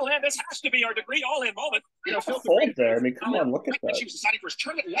going to move all in. This has to be our degree all in moment. Fold there. I mean, come on, look at that. She was deciding for his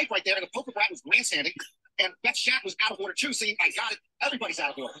tournament life right there, and the poker brat was grandstanding, and Beth Shack was out of order too. Saying, "I got it. Everybody's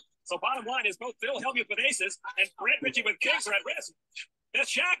out of order." So bottom line is both Phil Hellmuth with aces and Brett Ritchie with kings are at risk. Beth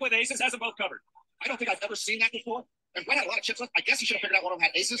Shack with aces has them both covered. I don't think I've ever seen that before. And Brett had a lot of chips left. I guess he should have figured out one of them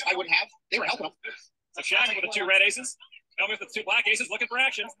had aces. I wouldn't have. They were helping him. So Shack with the two red aces. Hellmuth with the two black aces looking for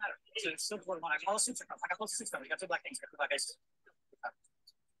action. It's still 41. I got close to 6. I got close to 6. You got two black kings. You got two black aces.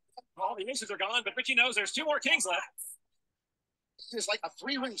 All the aces are gone, but Richie knows there's two more kings left. There's like a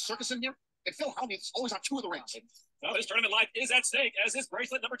 3-ring circus in here, and Phil Hellmuth is always on 2 of the rings. So his tournament life is at stake, as is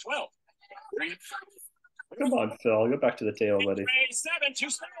bracelet number 12. Come on, Phil. Go back to the table, buddy. 7, 2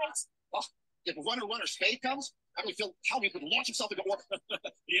 spades. Oh, if a runner spade comes, I mean, Phil Hellmuth would launch himself into order.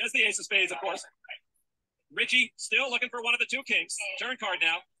 He has the ace of spades, of course. Richie still looking for one of the two kings. Turn card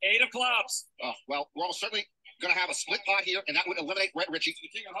now. 8 of clubs. Oh, well, we're almost certainly going to have a split pot here, and that would eliminate Brett Ritchie.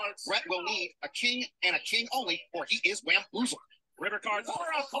 Brett will need a king and a king only, or he is wamboozled. River card, 4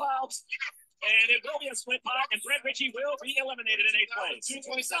 of clubs. And it will be a split pot, and Brett Ritchie will be eliminated in 8th place.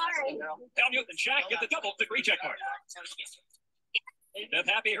 Hellmuth and Shack get the double degree check mark. Beth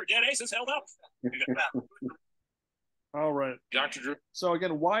Happy, her dead aces held up. All right. Dr. Drew. So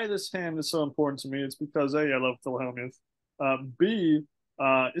again, why this hand is so important to me, it's because A, I love Phil Hellmuth. B,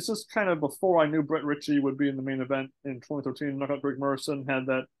 it's just kind of before I knew Brett Ritchie would be in the main event in 2013. Knockout Greg Morrison had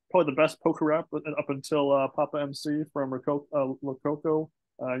that probably the best poker rap up until Papa MC from Rococo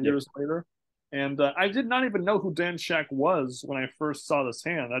years later. And I did not even know who Dan Shack was when I first saw this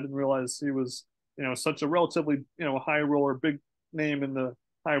hand. I didn't realize he was, such a relatively, high roller, big name in the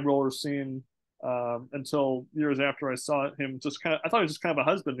high roller scene. Until years after I saw him, I thought he was just kind of a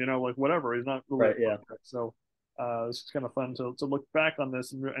husband, like whatever. He's not really right, yeah. So it's kind of fun to look back on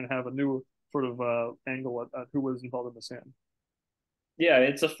this and have a new sort of angle at who was involved in this hand. Yeah,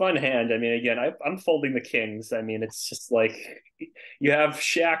 it's a fun hand. I mean, again, I'm folding the kings. I mean, it's just like you have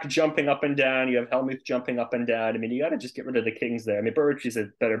Shaq jumping up and down, you have Hellmuth jumping up and down. I mean, you got to just get rid of the kings there. I mean, Burridge's a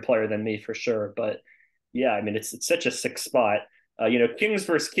better player than me for sure, but yeah, I mean, it's such a sick spot. Kings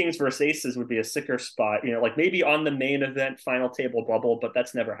versus aces would be a sicker spot. Like maybe on the main event final table bubble, but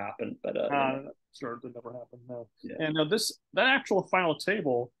that's never happened. But sure, it never happened. No. Yeah. And that actual final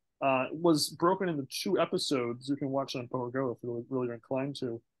table was broken into 2 episodes. You can watch it on Pokergo if you're really inclined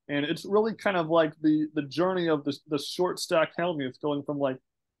to. And it's really kind of like the journey of the short stack Hellmuth going from like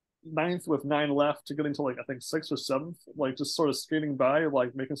 9th with 9 left to getting to like I think 6th or 7th, like just sort of skating by,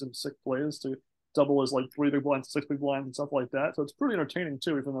 like making some sick plays to double as like 3 big blinds, 6 big blinds, and stuff like that. So it's pretty entertaining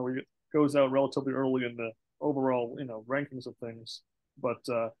too, even though it goes out relatively early in the overall rankings of things. But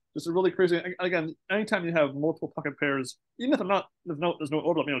just a really crazy. Again, anytime you have multiple pocket pairs, even if there's no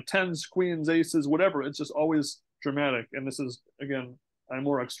overlap, tens, queens, aces, whatever, it's just always dramatic. And this is again a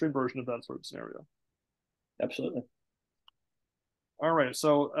more extreme version of that sort of scenario. Absolutely. All right,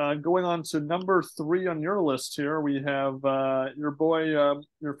 so going on to number 3 on your list here, we have your boy,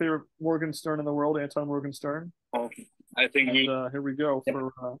 your favorite Morgenstern in the world, Anton Morgenstern. I think here we go.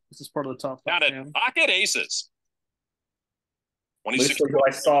 For this is part of the top 5 hand. Pocket aces. This was who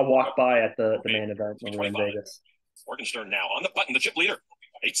I saw walk by at the main event when we were in Vegas. Morgenstern now on the button, the chip leader.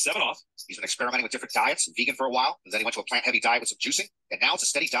 8-7 off. He's been experimenting with different diets, vegan for a while, and then he went to a plant-heavy diet with some juicing, and now it's a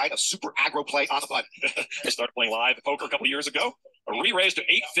steady diet of super aggro play on the button. I started playing live poker a couple of years ago. A re-raise to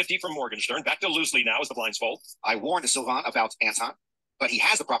 850 from Morgenstern. Back to loosely now as the blinds fold. I warned Sylvan about Anton, but he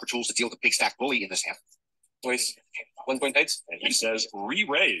has the proper tools to deal with the big stack bully in this hand. Place 1.8, and he says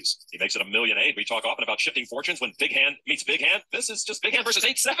re-raise. He makes it $1.8 million. We talk often about shifting fortunes when big hand meets big hand. This is just big hand versus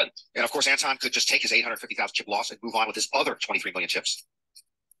 8-7. And of course, Anton could just take his 850,000 chip loss and move on with his other 23 million chips.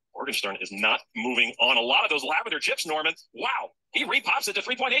 Morgenstern is not moving on a lot of those lavender chips, Norman. Wow. He repops it to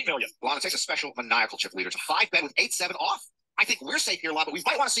 3.8 million. Well, it takes a special maniacal chip leader to 5-bet with 8-7 off. I think we're safe here, Lon, but we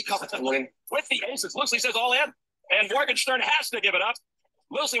might want to see cover. With the aces, loosely says all in, and Morgenstern has to give it up.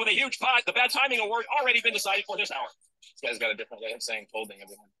 Loosely with a huge pot. The bad timing award already been decided for this hour. This guy's got a different way of saying folding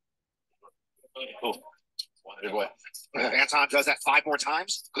everyone. Oh, good boy. If Anton does that 5 more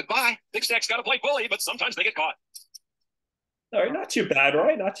times, goodbye. Big stack's got to play bully, but sometimes they get caught. All right, not too bad,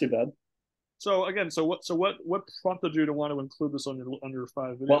 right? Not too bad. So again, what prompted you to want to include this on your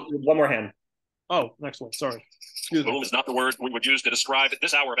 5 videos? Well, one more hand. Oh, next one. Sorry. Excuse me. Boom is not the word we would use to describe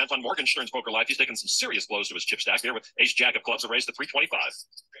this hour of Anton Morgenstern's poker life. He's taken some serious blows to his chip stack here with ace jack of clubs, a raise to 325.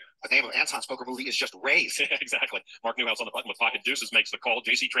 The name of Anton's poker movie is just Raise. Exactly. Mark Newhouse on the button with pocket deuces makes the call.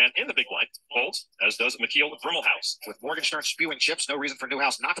 JC Tran in the big blind folds, as does McKeel Grimmelhouse. With Morgenstern spewing chips, no reason for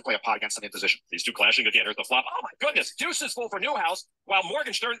Newhouse not to play a pot against them in position. These two clashing again. Here's the flop. Oh my goodness, deuces full for Newhouse, while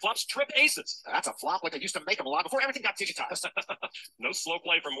Morgenstern flops trip aces. That's a flop like they used to make them a lot before everything got digitized. No slow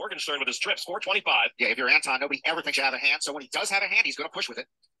play from Morgenstern with his trips, 425. Yeah, if you're Anton, nobody ever thinks you have a hand, so when he does have a hand, he's going to push with it.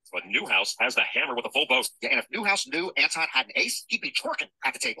 But Newhouse has the hammer with a full boat. Yeah, and if Newhouse knew Anton had an ace, he'd be twerking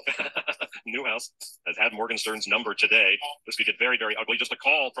at the table. Newhouse has had Morgenstern's number today. This could get very, very ugly. Just a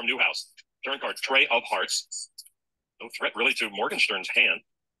call from Newhouse. Turn card, tray of hearts. No threat really to Morgenstern's hand.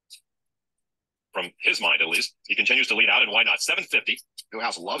 From his mind, at least. He continues to lead out, and why not? 750.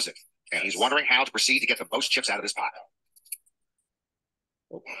 Newhouse loves it, and he's wondering how to proceed to get the most chips out of this pot.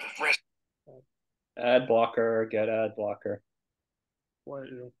 Ad blocker, get ad blocker. Why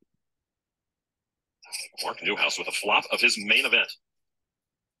you? Mark Newhouse with a flop of his main event.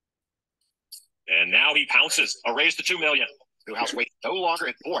 And now he pounces. A raise to 2 million. Newhouse waits no longer,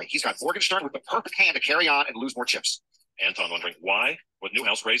 and boy, he's got Morgenstern with the perfect hand to carry on and lose more chips. Anton wondering why would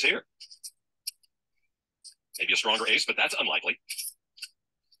Newhouse raise here? Maybe a stronger ace, but that's unlikely.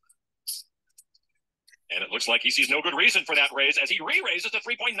 And it looks like he sees no good reason for that raise as he re-raises to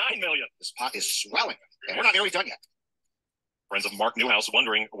 3.9 million. This pot is swelling, and we're not nearly done yet. Friends of Mark Newhouse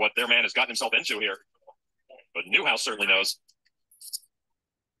wondering what their man has gotten himself into here. But Newhouse certainly knows.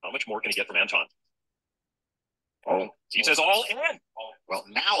 How much more can he get from Anton? Oh, he says all in. Well,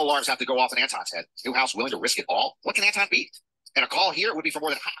 now alarms have to go off in Anton's head. Newhouse willing to risk it all? What can Anton beat? And a call here would be for more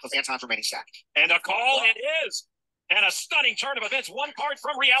than half of Anton's remaining stack. And a call it is. And a stunning turn of events. One card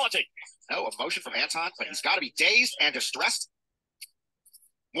from reality. No emotion from Anton, but he's got to be dazed and distressed.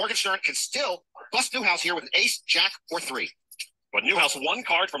 Morgenstern can still bust Newhouse here with an ace, jack, or 3. But Newhouse, one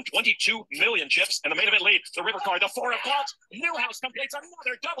card from 22 million chips, and the main event lead, the river card, the 4 of clubs. Newhouse completes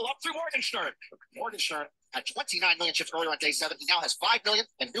another double up through Morgenstern. Morgenstern had 29 million chips earlier on day 7. He now has 5 million,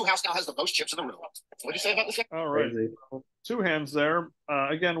 and Newhouse now has the most chips in the room. What did you say about this guy? All right. So, 2 hands there.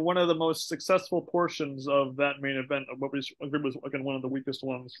 Again, one of the most successful portions of that main event, what we agreed was, again, one of the weakest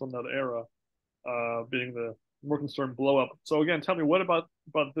ones from that era, being the Morgenstern blow up. So again, tell me what about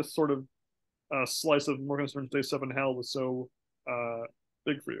this sort of slice of Morgenstern's Day 7 hell was so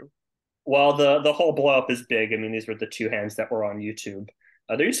big for you? Well, the whole blow up is big. I mean, these were the two hands that were on YouTube.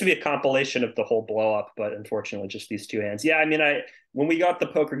 There used to be a compilation of the whole blow up, but unfortunately, just these two hands. Yeah, I mean, when we got the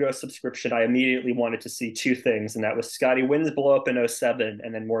Pokergo subscription, I immediately wanted to see two things, and that was Scotty Wynn's blow up in 07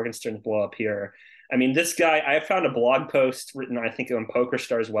 and then Morgenstern's blow up here. I mean, this guy, I found a blog post written, I think, on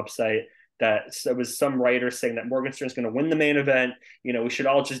Pokerstars website that it was some writer saying that Morgenstern's going to win the main event. You know, we should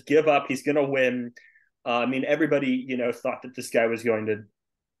all just give up. He's going to win. I mean, everybody, you know, thought that this guy was going to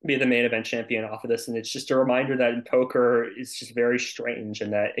be the main event champion off of this. And it's just a reminder that in poker, it's just very strange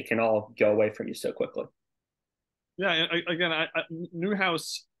and that it can all go away from you so quickly. Yeah, and again,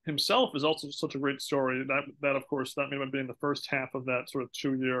 Newhouse himself is also such a great story. That of course, that may have been the first half of that sort of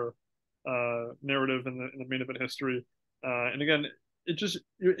 2-year narrative in the main event history. And again, it just,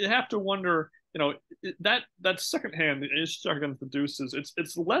 you have to wonder, you know, that second hand, the ace jack against the deuces,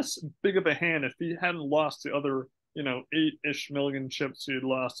 it's less big of a hand if he hadn't lost the other, you know, 8-ish million chips he had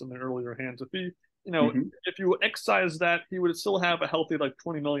lost in the earlier hands. If he, you know, if you excise that, he would still have a healthy like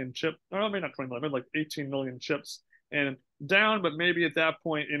 20 million chip. No, maybe not 20 million, maybe like 18 million chips and down. But maybe at that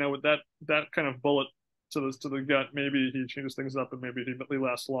point, you know, with that kind of bullet to the gut, maybe he changes things up and maybe he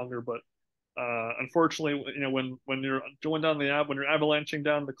lasts longer. But unfortunately, you know, when you're going down when you're avalanching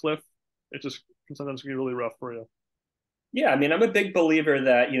down the cliff, it just can sometimes be really rough for you. Yeah, I mean, I'm a big believer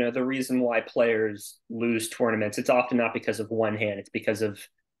that, you know, the reason why players lose tournaments, it's often not because of one hand, it's because of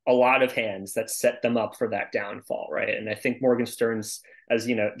a lot of hands that set them up for that downfall, right? And I think Morgenstern's, as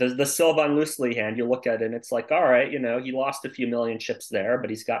you know, the Sylvan Loosely hand, you look at it and it's like, all right, you know, he lost a few million chips there, but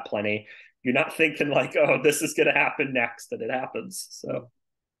he's got plenty. You're not thinking like, oh, this is going to happen next, and it happens. So,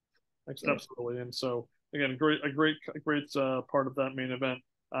 absolutely. And so again, a great part of that main event.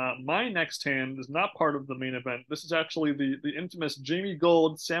 My next hand is not part of the main event. This is actually the infamous Jamie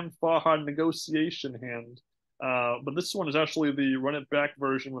Gold, Sam Farha negotiation hand. But this one is actually the run it back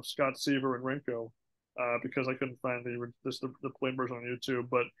version with Scott Seaver and Renko, because I couldn't find the plain version on YouTube.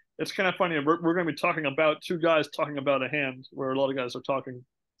 But it's kind of funny. We're going to be talking about two guys talking about a hand where a lot of guys are talking.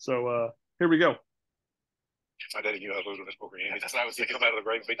 So here we go. I didn't you losing this poker game. That's what I was thinking about the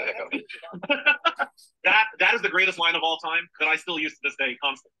great beat the heck out of it. That is the greatest line of all time that I still use to this day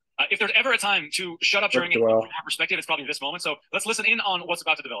constantly. If there's ever a time to shut up during from our perspective, it's probably this moment. So let's listen in on what's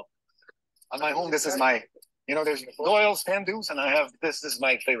about to develop. On my home, this is my, you know, there's Doyle's hand dues, and I have this. This is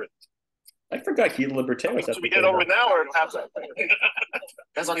my favorite. I forgot Guy Liberté was. Should we get it over with now or after?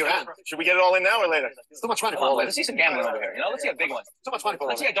 Depends on your hand. Should we get it all in now or later? It's too much money for all. Let's see some gambling over here. You know, let's see a big one. Too much money for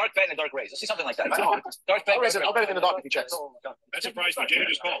all. Let's see a dark bet and a dark raise. Let's see something like that. Dark bet. I'll bet it in the dark if he checks. That's a price for Jamie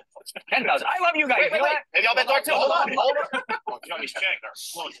just called. 10,000. I love you guys. Wait. Maybe I'll bet dark too. Hold on. Jamie's checked.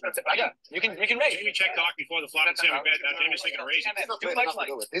 Yeah, you can raise. Jamie checked dark before the flop and Sammy bet. Now Jamie's thinking of raising.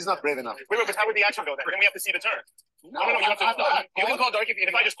 He's not brave enough. Wait, but how would the action go then? Then we have to see the turn. No, you have to. You can call dark if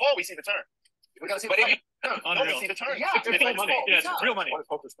I just call, we see the turn. We gotta see the turn. Unreal. See the turn. Yeah, it's real money. Yeah, it's real money.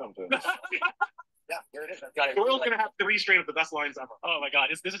 Yeah, here it is. Got it. Doyle's gonna have 3 straight of the best lines ever. Oh my god,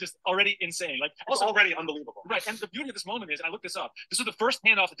 this is just already insane. Like, also already unbelievable. Right, and the beauty of this moment is, and I looked this up. This is the first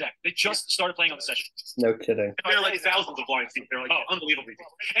hand off the deck. They just started playing on the session. No kidding. They're like thousands of blinds deep. They're like unbelievably deep.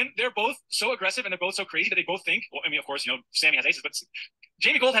 And they're both so aggressive, and they're both so crazy that they both think. Well, I mean, of course, you know, Sammy has aces, but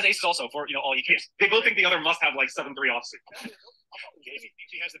Jamie Gold has aces also for, you know, all he cares. They both think the other must have like 7-3 offsuit. Jamie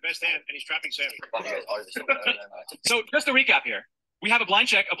thinks he has the best hand, and he's trapping Sammy. So just to recap here, we have a blind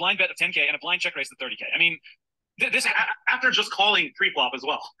check, a blind bet of 10K, and a blind check raise to 30K. I mean, this after just calling pre-flop as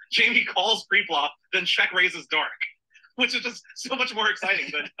well. Jamie calls pre-flop, then check raises dark, which is just so much more exciting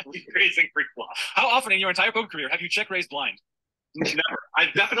than raising pre-flop. How often in your entire poker career have you check raised blind? Never.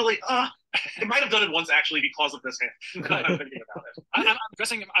 I've definitely I might have done it once actually because of this hand. I'm thinking about it.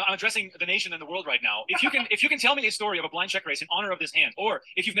 I'm addressing the nation and the world right now. If you can tell me a story of a blind check raise in honor of this hand, or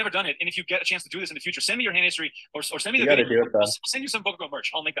if you've never done it and if you get a chance to do this in the future, send me your hand history or send me the video. I'll send you some Pokergo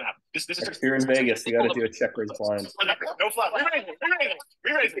merch. I'll make that happen. This is if you're in Vegas, you got to do a check raise blind. No flop.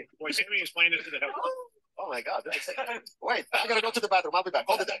 Re-raise me. Boy, Sammy explained this to the hell. Oh my god. Wait, I gotta go to the bathroom. I'll be back.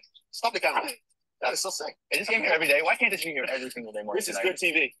 Hold it there. Stop the camera. That is so sick. Is this game here every day? Why can't this be here every single day? This is good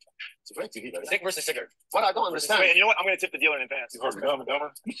TV. It's a great TV. Sick versus sicker. What I don't understand. Wait, and you know what? I'm going to tip the dealer in advance. I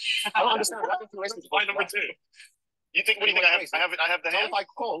don't understand. Line number 2. You think? What do you think? I have the hand. If I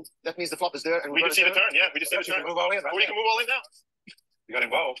call, that means the flop is there, and we can see the turn. Yeah, we just see the turn. Move all in. We can move all in now. You got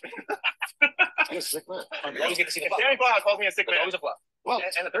involved. You're a sick man. You always get to see the flop. Sammy Flop calls me a sick man. Always a flop. Well,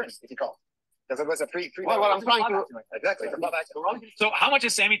 and a turn if you call. Because it was a pre. Well, I'm trying to exactly. So how much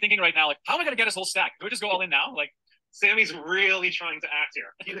is Sammy thinking right now? Like, how am I going to get his whole stack? Do we just go all in now? Like, Sammy's really trying to act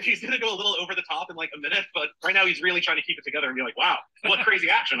here. He's going to go a little over the top in like a minute, but right now he's really trying to keep it together and be like, wow, what crazy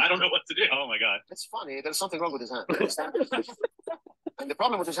action. I don't know what to do. Oh, my God. It's funny. There's something wrong with his hand. And the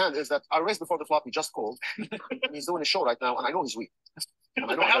problem with his hand is that I raised before the flop. He just called. And he's doing a show right now, and I know he's weak. And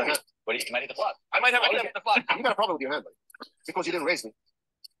I know I But he might hit the flop. I might have the flop. You got a problem with your hand, buddy, because you didn't raise me.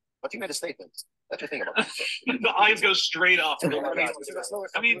 But you made a statement. That's the thing about it. The eyes go straight up.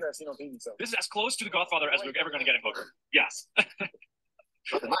 I mean, this is as close to the Godfather as we're ever going to get in poker. Yes.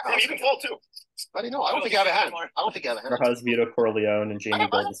 You can fold too. But no, I don't think you have a hand. I don't think you have a hand. Farha's Vito Corleone and Jamie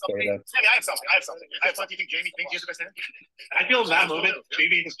Golden State. I have something. I have something. Do you think Jamie thinks he has the best hand? I feel in that moment,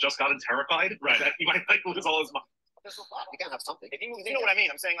 Jamie has just gotten terrified. Right. That he might like lose all his money. You can't have something. If he moves, you know what I mean?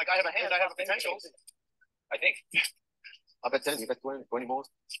 I'm saying, like, I have a hand, I have a potential. I think. I bet 10. You bet 20 more.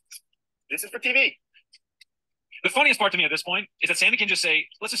 This is for TV. The funniest part to me at this point is that Sammy can just say,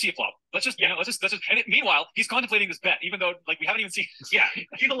 let's just see a flop. Let's just, let's just. And meanwhile, he's contemplating this bet, even though, like, we haven't even seen. Yeah,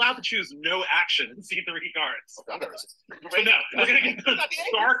 he's allowed to choose no action and see 3 cards. So no, we're going to get a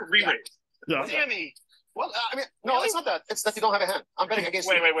stark re-raise. Yeah. Sammy. Well, I mean, no, it's not that. It's that you don't have a hand. I'm betting against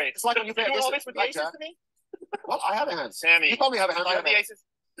you. Wait. It's like when you play against all this with the aces to me? Well, I have a hand. Sammy. You probably have a hand. I have the aces.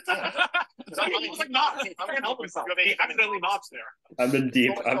 He's like not. He can't help himself. He accidentally knocks there. I'm in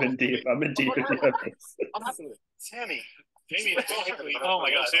deep. I'm in deep I'm happy with it. Sammy. Jamie. Oh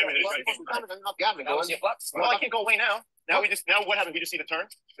my God, Sammy. Well, I can't go away now. Now what happened? We just see the turn.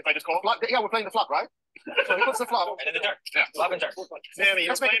 If I just call. Yeah, we're playing the flop, right? So he puts the flop. And then the turn. Yeah. Flop and turn. Sammy,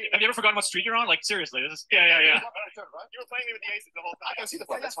 have you ever forgotten what street you're on? Like, seriously, this is. Yeah. You were playing me with the aces the whole time. I can see the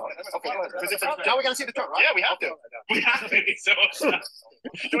flop. That's fine. Okay, go ahead. Now we're gonna see the turn, right? Yeah, we have to. We have to. So.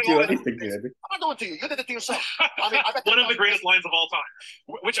 Do anything, Jamie. I'm not doing it to you. You did it to yourself. I mean, I bet one of the greatest lines of all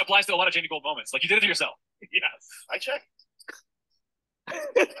time, which applies to a lot of Jamie Gold moments. Like, you did it to yourself. Yes. I check.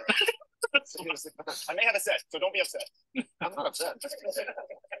 I may have a set, so don't be upset. I'm not upset.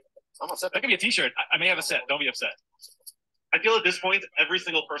 I'm upset. That could be a T-shirt. I may have a set. Don't be upset. I feel at this point, every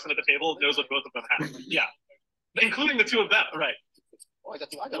single person at the table knows what both of them have. Yeah, including the 2 of them. Right. Oh, I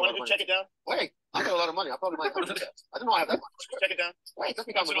got you want to check it down? Wait, I got a lot of money. I probably might. I didn't know I have that much. Check it down. Wait, let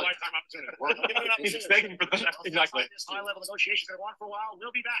me count a lifetime opportunity. He's begging for that. Exactly. High-level negotiations that went for a while.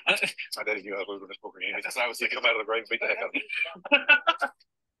 We'll be back. I bet you have a little bit of poker game. That's why I was thinking. Come out of the grave, beat the heck out of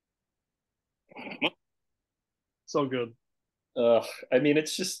me. So good. I mean,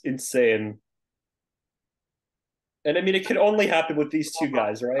 it's just insane. And I mean, it could only happen with these 2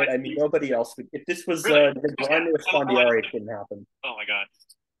 guys, right? I mean, nobody else would. If this was the Grindr with Fondiari, it couldn't happen. Oh my God.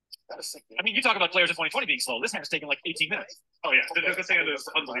 I mean, you talk about players in 2020 being slow. This man's taking like 18 minutes. Oh yeah, this thing is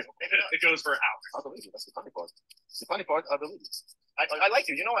unbelievable. It goes for hours. I believe you. That's the funny part. The funny part, I believe you. I like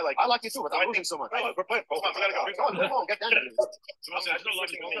you. You know I like you. I like you too, but I'm losing so much. We're playing. Come on, we gotta go. Come on, get down here.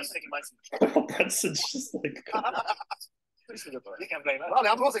 That's just like. You can't blame that. Well,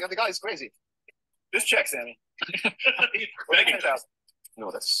 I'm losing, and the guy is crazy. Just check, Sammy.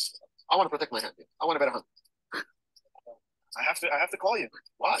 No, that's. I want to protect my hand. I want a better hand. I have to call you.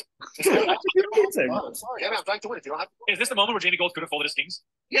 Why? I'm sorry. I'm trying to win it. You don't have to. Is this the moment where Jamie Gold could have folded his kings?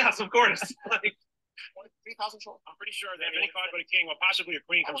 Yes, of course. 3,000 short. I'm pretty sure that if any card but a king, or possibly a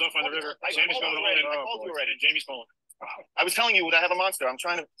queen, comes off on the river, Sammy's going to win. I called you already. Jamie's pulling. I was telling you that I have a monster. I'm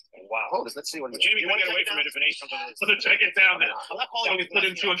trying to. Wow. Hold this. Let's see what. Jamie, you want to get away from it if an ace comes on. So check it down now. I'm not calling you. Put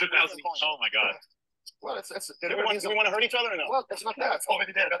in 200,000. Oh my God. Well, it's do we want to hurt each other or no? Well, it's not that.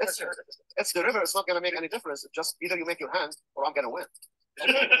 It's the river. It's not going to make any difference. It's just either you make your hand or I'm going to win.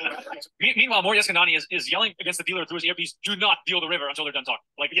 Meanwhile, Maury Escandani is yelling against the dealer through his earpiece, do not deal the river until they're done talking.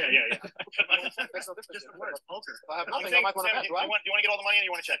 Like, yeah. Makes no difference. Poker. If I have nothing, I might want to bet, right? Do you want to get all the money or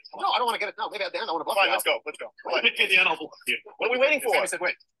you want to check? No, I don't want to get it now. Maybe at the end I want to bluff. Fine, let's go. At the end, I'll bluff you. What are we waiting for? I said,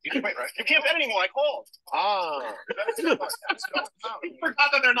 wait. You can wait, right? You can't bet anymore. I called. You forgot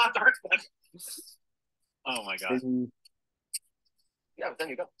that they're not dark then. Oh my God. Yeah, but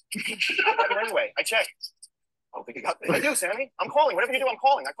then you go. Anyway, I check. I don't think you got What do I do, Sammy? I'm calling. Whatever you do, I'm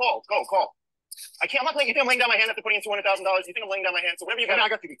calling. I call. Call. I can't. I'm not playing. You think I'm laying down my hand after putting in $200,000? You think I'm laying down my hand? So whatever you got. I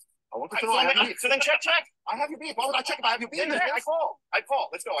got you beat. I want to know. I have you beat. So then check. I have you beat. Why would I check if I have you beat? I call.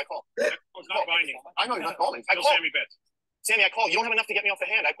 Let's go. I call. It's not binding. I know you're not calling. I call. Sammy bets. Sammy, I call. You don't have enough to get me off the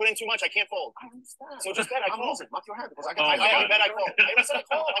hand. I put in too much. I can't fold. I understand. So just bet. I call. Losing. Mark your hand because I bet. I call. I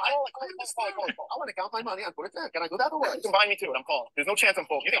call. I want to count my money and put it there. Can I do that or what? You can buy me too, and I'm calling. There's no chance I'm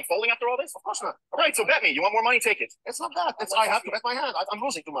folding. You think I'm folding after all this? Of course not. All right, so bet me. You want more money? Take it. It's not that. I have to bet my hand. I'm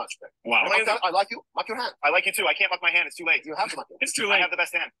losing too much. Wow. I like you. Mark your hand. I like you too. I can't mark my hand. It's too late. You have to mark it. It's too late. I have the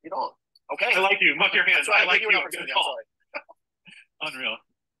best hand. You don't. Okay. I like you. Mark your hands. That's right. I like you. An opportunity. I'm sorry. Unreal.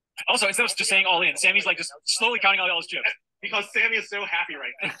 Also, instead of just saying all in, Sammy's like just slowly counting all his chips. Because Sammy is so happy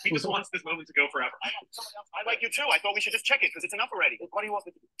right now. He just wants this moment to go forever. I like you too. I thought we should just check it because it's enough already. What do you want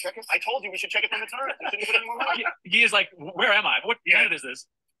me to check it? I told you we should check it from the turn. You shouldn't put any more money. He is like, where am I? What hand is this?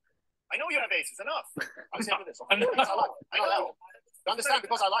 I know you have aces. Enough. I'm saying this. I know. You understand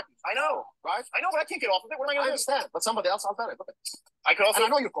because I like it. I know, right? I know, but I can't get off of it. What am I going to do? I understand, but somebody else, I'll bet it. I could also. And I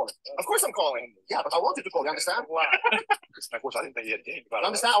know you're calling. Of course I'm calling. Yeah, but I want you to call. You understand? Wow. Of course, I didn't think you had a game. You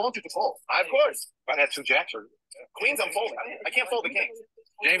understand? I want you to call. Of course. If I had 2 jacks or queens, I'm folding. I can't fold the king.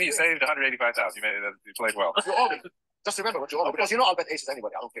 Jamie, you saved 185,000. You played well. You owe me. Just remember what you owe me, because you know I'll bet aces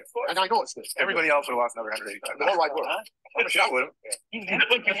anybody. I don't care. And I know it's good. Everybody else would have lost another 185,000. The whole right word. I'm a shot with him.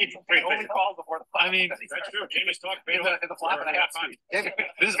 Only calls before the flop. I mean, that's true. Jamie's talking in the flop and a half time.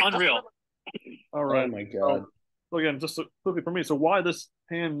 This is unreal. All right. Oh my God. So again, just quickly for me, so why this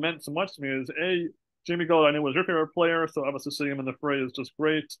hand meant so much to me is Jamie Gold, I knew was your favorite player, so obviously seeing him in the fray is just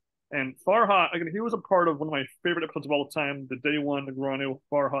great. And Farha, again, he was a part of one of my favorite episodes of all time, the day one Negroni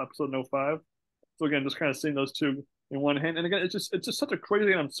Farha episode 05. So again, just kind of seeing those two in one hand, and again, it's just such a crazy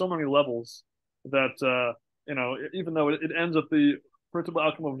hand on so many levels that even though it ends with the predictable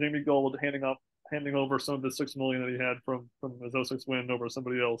outcome of Jamie Gold handing over some of the $6 million that he had from his 06 win over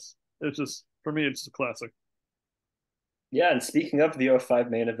somebody else. It's just, for me, it's just a classic. Yeah, and speaking of the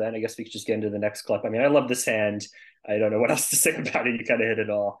 05 main event, I guess we could just get into the next clip. I mean, I love this hand. I don't know what else to say about it. You kind of hit it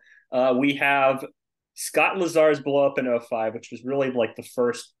all. We have Scott Lazar's blow up in 05, which was really like the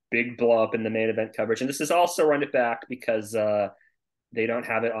first big blow up in the main event coverage. And this is also run it back because they don't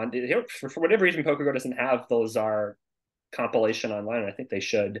have it on. For whatever reason, Pokergo doesn't have the Lazar compilation online, and I think they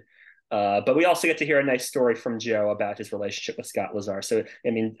should. But we also get to hear a nice story from Joe about his relationship with Scott Lazar. So, I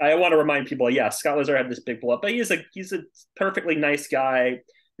mean, I want to remind people, yeah, Scott Lazar had this big blow up, but he's a perfectly nice guy.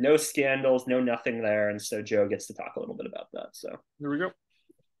 No scandals, no nothing there. And so Joe gets to talk a little bit about that. So here we go.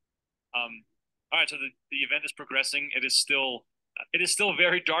 All right, so the event is progressing. It is still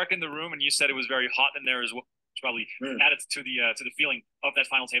very dark in the room, and you said it was very hot in there as well, which probably added to the feeling of that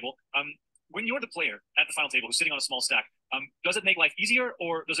final table. When you're the player at the final table who's sitting on a small stack, does it make life easier,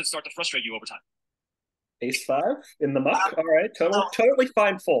 or does it start to frustrate you over time? Ace 5 in the muck. All right, totally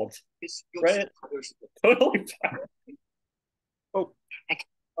fine fold. Right, totally fine. Oh,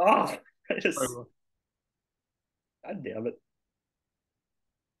 I just. God damn it.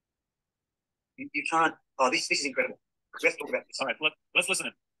 You can't. Oh, this is incredible. We have to talk about this. All right, let's listen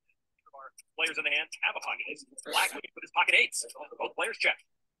in. Our players in the hand have a pocket ace. Black with his pocket eights. Both players check.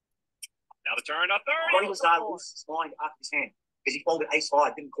 Now the turn, a third. Ronnie Lazar lost his mind after his hand because he folded ace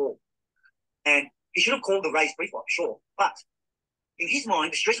 5, didn't call. And he should have called the raised pre-flop, sure. But in his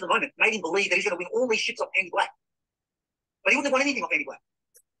mind, the stress of the moment made him believe that he's going to win all these chips off Andy Black. But he wouldn't have won anything off Andy Black.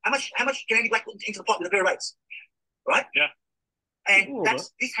 How much can Andy Black put into the pot with a pair of eights? Right? Yeah. And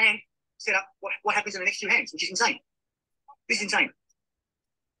that's this hand set up what happens in the next 2 hands, which is insane. This is insane.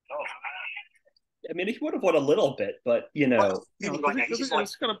 Oh. I mean, he would have won a little bit, but he's got a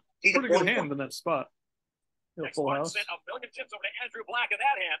pretty good hand in that spot. Full house. Sent $1 million chips over to Andrew Black in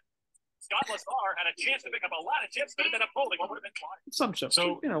that hand. Scott Lazar had a chance to pick up a lot of chips, but ended up folding. What would have been fine. Some chips.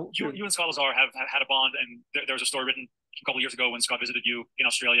 So you and Scott Lazar have had a bond, and there was a story written a couple of years ago when Scott visited you in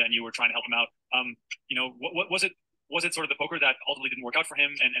Australia, and you were trying to help him out. What was it? Was it sort of the poker that ultimately didn't work out for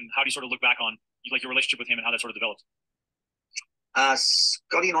him, and how do you sort of look back on like your relationship with him and how that sort of developed?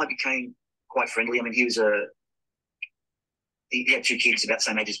 Scotty and I became quite friendly. I mean, he had 2 kids about the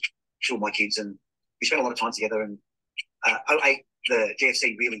same age as 2 of my kids, and we spent a lot of time together. And 08, the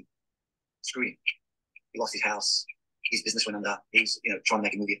GFC really screwed him. He lost his house. His business went under. He was, trying to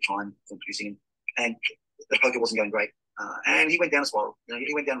make a movie at the time from producing him, and the poker wasn't going great. And he went down a spiral.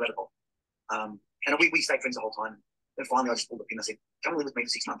 He went down a rabbit hole. And we stayed friends the whole time. Then finally, I just pulled the pin. I said, "Come live with me for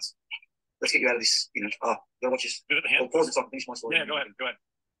 6 months. Let's get you out of this. Gotta watch this. I'll pause it so I can finish my story." Yeah, go ahead.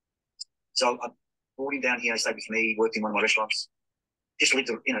 So I brought him down here. He stayed with me. Worked in one of my restaurants. Just lived,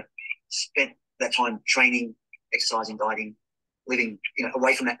 spent that time training, exercising, dieting, living,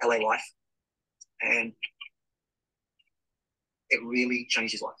 away from that LA life, and it really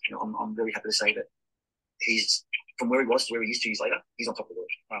changed his life. I'm really happy to say that he's from where he was to where he is 2 years later. He's on top of the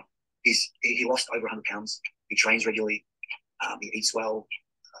world. Wow. He lost over 100 pounds. He trains regularly. He eats well.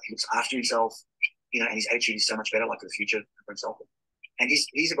 He looks after himself. And his attitude is so much better, like for the future for himself. And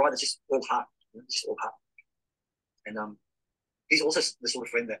he's a guy that's just all heart, just all heart. And he's also the sort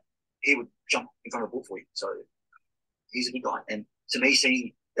of friend that he would jump in front of a book for you. So he's a good guy. And to me,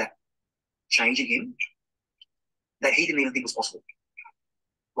 seeing that change in him, that he didn't even think was possible.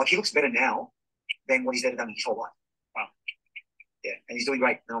 Like, he looks better now than what he's ever done in his whole life. Wow. Yeah, and he's doing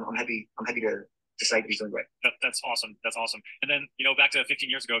great. And I'm happy to to say that he's doing great. That's awesome. That's awesome. And then, back to 15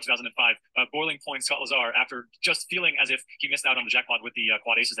 years ago, 2005, boiling point Scott Lazar after just feeling as if he missed out on the jackpot with the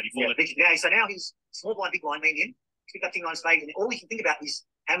quad aces that he folded. Yeah, so now he's small blind, big blind, medium. He's picked up king nine spades, and all he can think about is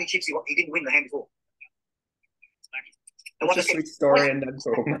how many chips he didn't win the hand before. It's a sweet story, and then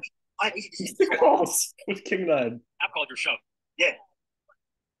boom. He's the calls with king nine. I've called your shove. Yeah.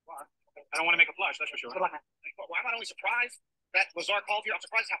 I don't want to make a flush, that's for sure. Well, I'm not only surprised that Lazar called here, I'm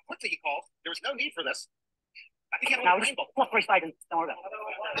surprised how quickly he called. There was no need for this. I think he had a rainbow.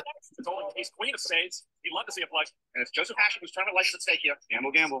 He's queen of spades. He'd love to see a flush. And it's Joseph Hachem whose tournament license at stake here.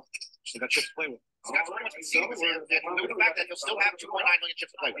 Gamble. So got chips to play with. He's got pretty much conceded his hand, due to the fact that he'll still have 2.9 million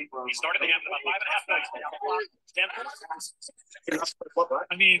chips to play with. He started the hand with about 5.5 dice.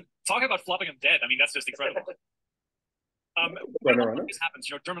 I mean, talk about flopping him dead. I mean, that's just incredible. When this happens,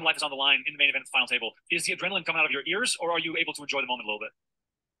 German life is on the line in the main event final table. Is the adrenaline coming out of your ears, or are you able to enjoy the moment a little bit?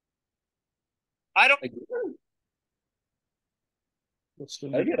 I don't.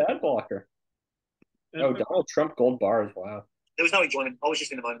 I get ad blocker. Oh, Donald Trump gold bars. Wow. There was no enjoyment. I was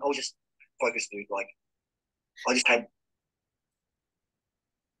just in the moment. I was just focused, dude. Like, I just had.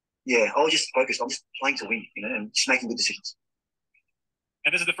 Yeah, I was just focused. I'm just playing to win, and just making good decisions.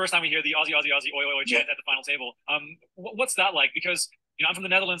 And this is the first time we hear the Aussie, oi, oi, oi chant at the final table. What's that like? Because, I'm from the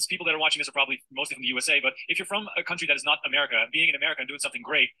Netherlands. People that are watching this are probably mostly from the USA. But if you're from a country that is not America, being in America and doing something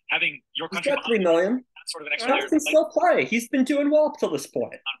great, having your country... He's got 3 million. Sort of an extra layer. He can still play. He's been doing well up to this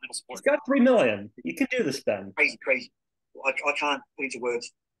point. He's got 3 million. You can do this, Ben. Crazy. I can't put into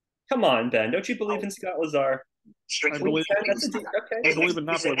words. Come on, Ben. Don't you believe in Scott Lazar? Strength. I believe in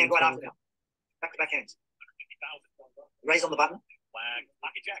Napoli. Back-to-back hands. Raise on the button. Flag.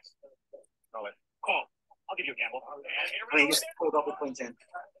 Pocket jacks. Call it. Call. I'll give you a gamble. I mean, just pulled off with queen 10.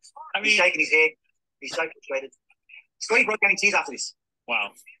 I mean, he's shaking his head. He's so frustrated. Scotty broke down in tears after this.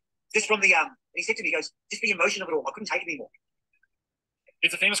 Wow. Just from the he said to me, he goes, just the emotion of it all. I couldn't take it anymore.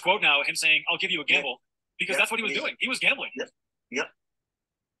 It's a famous quote now, him saying, "I'll give you a gamble," because that's what he was doing. He was gambling. Yep.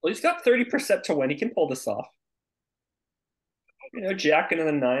 Well, he's got 30% to win. He can pull this off. Jack and then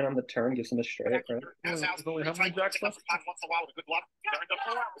a 9 on the turn gives him a straight, right?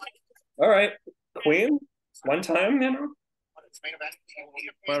 All right. Queen, one time, Main event.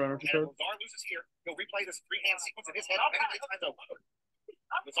 Lazar loses here. He'll replay this 3-hand sequence in his head many times over.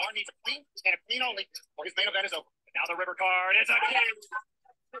 Lazar needs a queen and a queen only, or his main event is over. Now the river card is a king.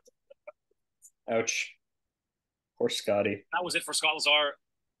 Ouch. Poor Scotty. That was it for Scott Lazar.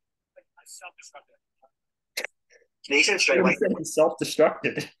 Yeah, he said it straight away. He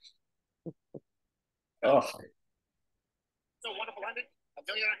self-destructed. Oh. So wonderful ending. $1.5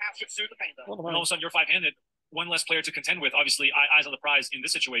 million should soothe the pain, though. And all of a sudden, you're 5-handed. One less player to contend with. Obviously, eyes on the prize in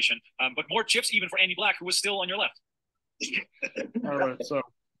this situation. But more chips even for Andy Black, who was still on your left. All right, so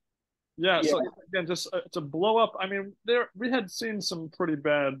so again, just to blow up. I mean, we had seen some pretty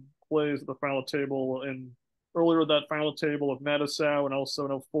bad plays at the final table, and earlier that final table of Mattias and also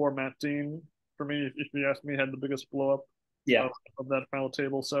in 04 Matt Dean. For me, if you ask me, had the biggest blow up of that final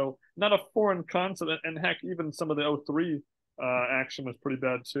table. So not a foreign concept, and heck, even some of the 03 action was pretty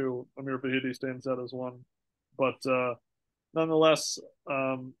bad too. Amir Vahidi stands out as one. But nonetheless,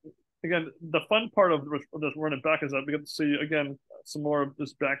 again, the fun part of this running back is that we get to see again some more of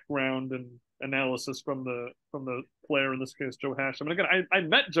this background and analysis from the player, in this case Joe Hachem. And again, I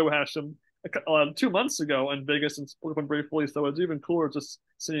met Joe Hachem 2 months ago in Vegas and spoke with him briefly, so it's even cooler just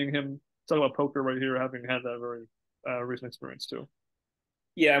seeing him talk about poker right here, having had that very recent experience too.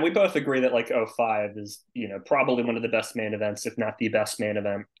 Yeah, and we both agree that 05 is probably one of the best main events, if not the best main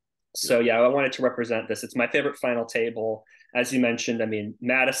event. So I wanted to represent this. It's my favorite final table. As you mentioned, I mean,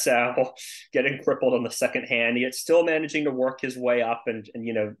 Mattias getting crippled on the second hand, yet still managing to work his way up and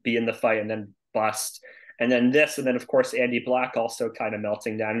be in the fight and then bust. And then this, and then of course Andy Black also kind of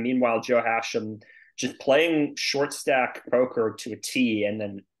melting down. Meanwhile, Joe Hachem just playing short stack poker to a T and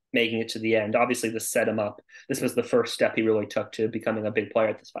then making it to the end. Obviously, this set him up. This was the first step he really took to becoming a big player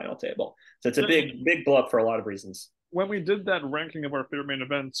at this final table. So it's a big blow up for a lot of reasons. When we did that ranking of our favorite main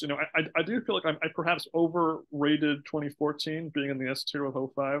events, I do feel like I perhaps overrated 2014 being in the S tier with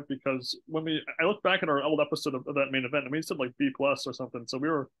 05, because I look back at our old episode of that main event and we said B+ or something. So we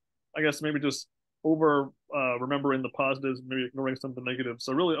were, I guess, maybe just over remembering the positives, maybe ignoring some of the negatives.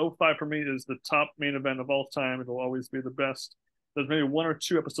 So really 05 for me is the top main event of all time. It will always be the best. There's maybe 1 or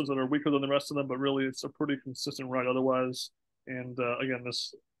 2 episodes that are weaker than the rest of them, but really it's a pretty consistent ride otherwise. And again,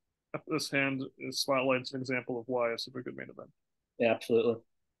 this hand spotlights an example of why it's a very good main event. Yeah, absolutely.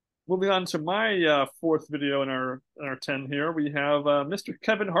 Moving on to my 4th video in our 10 here, we have Mr.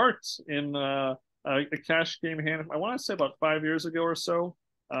 Kevin Hart in a cash game hand. I want to say about 5 years ago or so.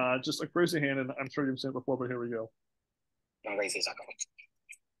 Just a crazy hand, and I'm sure you've seen it before, but here we go. Don't raise his alcohol.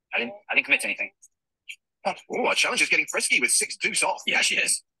 I didn't commit to anything. Oh, our challenger's getting frisky with 6 deuce off. Yeah, she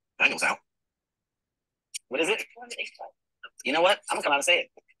is. Daniel's out. What is it? You know what? I'm gonna come out and say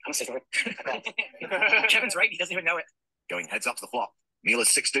it. I'm sick of it. Kevin's right. He doesn't even know it. Going heads up to the flop.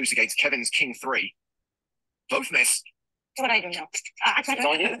 Mila's 6 deuce against Kevin's king 3. Both miss. What I do know. I tried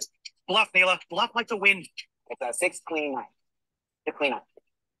to bluff, Mila. Bluff like the wind. It's a 6 queen 9. 6 queen 9.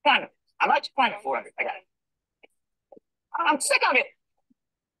 400. How much? 400. 400. I got it. I'm sick of it.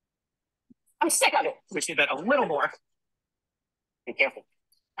 I'm sick of it. We should bet a little more. Be careful.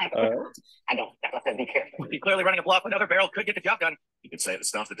 I don't. I said be careful. You're clearly running a bluff. Another barrel could get the job done. You could say at the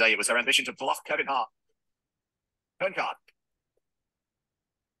start of the day it was her ambition to bluff Kevin Hart. Turn card.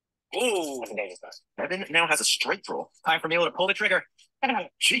 Ooh, that's a dangerous start. Kevin now has a straight draw. Time for Mila to pull the trigger. 700.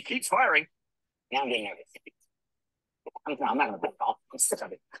 She keeps firing. Now I'm getting nervous. I'm not going to bet golf. I'm sick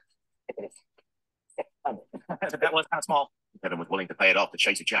of it. That was kind of small. Kevin was willing to pay it off to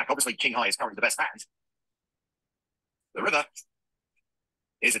chase a jack. Obviously, king high is currently the best hand. The river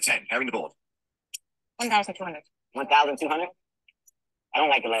is a 10, carrying the board. 1,200. 1,200? I don't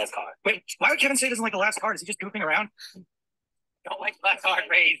like the last card. Wait, why would Kevin say he doesn't like the last card? Is he just goofing around? Don't like the last card,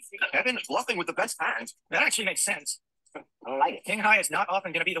 raise. Kevin bluffing with the best hand. That actually makes sense. I don't like it. King high is not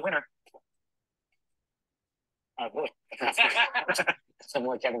often going to be the winner. Oh, boy. Some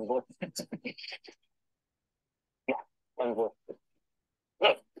more Kevin's board. Yeah, Kevin's board.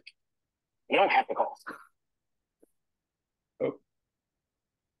 Look, you don't have to call. Oh.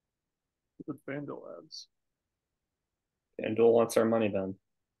 The FanDuel ads. FanDuel wants our money, Ben.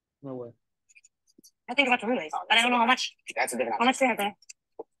 No way. I think about the relays, but I don't know how much. That's a different How much do you have there?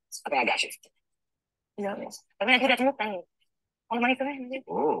 I think I got you. Yeah. But when I do that move, then all the money for me.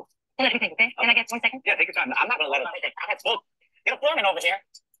 Ooh. Let me think, okay? Can I get 1 second? Yeah, take your time. I'm not going to let him take it. I have smoke. Get a foreman over here.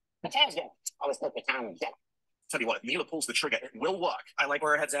 The chance game. Always take the time. Tell you what, if Mila pulls the trigger, it will work. I like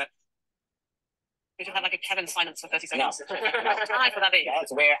where her head's at. We should have like a Kevin silence for 30 No. seconds. How for that be?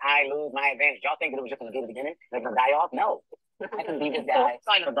 That's where I lose my advantage. Y'all think it was just going to be the beginning? They're going to die off? No. I can be this guy.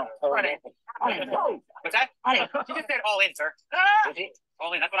 Silent. What's that? She just said all in, sir.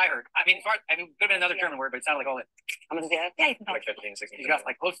 All in. That's what I heard. I mean, it could have been another German word, but it sounded like all in. How much does he have? Yeah, you can talk. Like 15, 16. He's got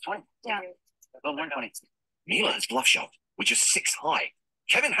like close to 20. Yeah. A little more than 20. Mila has bluff shot, which is 6 high.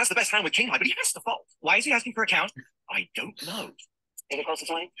 Kevin has the best hand with king high, but he has to fold. Why is he asking for a count? I don't know. Is it close to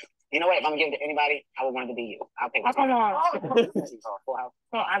 20? You know what? If I'm giving it to anybody, I would want it to be you. I'll take it. Come on. Full house.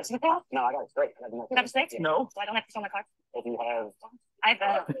 Well, I'm super. No, I got it straight. You have a straight? No. So I don't have to show my cards. If you have... I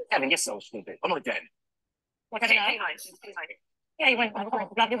have Kevin, you're so stupid. I'm not again. what have I? Yeah, you win. I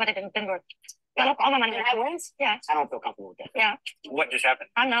love you, but it didn't work. Yeah, look, all my money. You had wins? Yeah. I don't feel comfortable with that. Yeah. What just happened?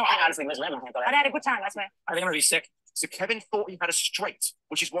 I know. I honestly misread my hand. But I had a good time, I swear. I think I'm going to be sick. So Kevin thought he had a straight,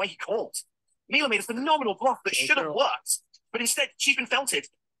 which is why he called. Mila made a phenomenal bluff that should have worked, but instead she's been felted,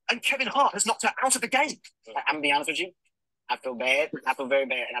 and Kevin Hart has knocked her out of the game. I'm going to be honest with you. I feel bad. I feel very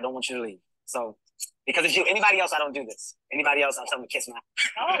bad, and I don't want you to leave. So, because it's you. Anybody else, I don't do this. Anybody else, I'll tell them to kiss my...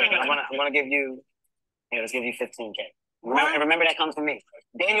 I'm gonna give you... Here, let's give you 15K. Remember that comes from me.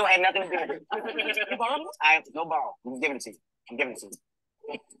 Daniel had nothing to do with it. You borrowed? I have no borrow. I'm giving it to you. I'm giving it to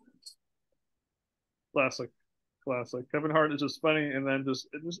you. Classic. Kevin Hart is just funny, and then just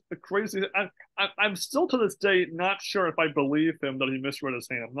a crazy. I'm still to this day not sure if I believe him that he misread his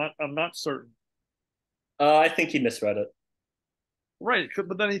hand. I'm not certain. I think he misread it. Right,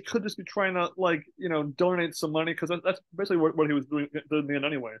 but then he could just be trying to donate some money because that's basically what he was doing in the end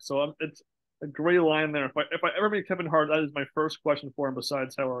anyway. So it's a gray line there. If I ever meet Kevin Hart, that is my first question for him.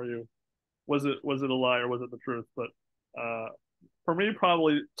 Besides, how are you? Was it a lie or was it the truth? But for me,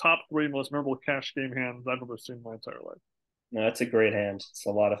 probably top 3 most memorable cash game hands I've ever seen in my entire life. No, it's a great hand. It's a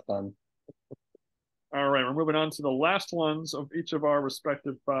lot of fun. All right, we're moving on to the last ones of each of our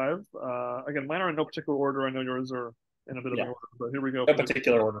respective 5. Again, mine are in no particular order. I know yours are in a bit of an order, but here we go. No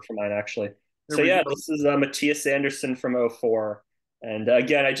particular order for mine, actually. This is Mattias Andersson from 04. And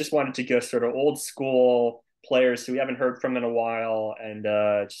again, I just wanted to go sort of old school players who we haven't heard from in a while and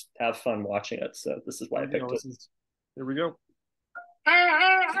just have fun watching it. So this is why I picked it. Here we go.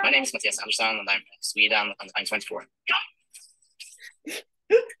 My name is Mattias Andersson, and I'm from Sweden, and I'm 24.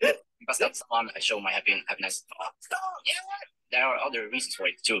 Because that's one I show my happiness. There are other reasons for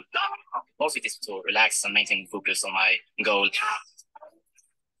it too. Most of it is to relax and maintain focus on my goal.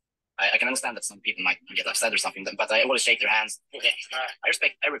 I can understand that some people might get upset or something, but I always shake their hands. I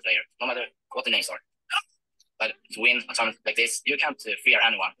respect every player, no matter what the names are. But to win a tournament like this, you can't fear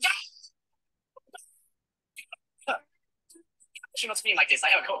anyone. I should not scream like this. I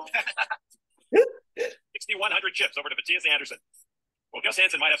have a cold. 6,100 chips over to Mattias Andersson. Well, Gus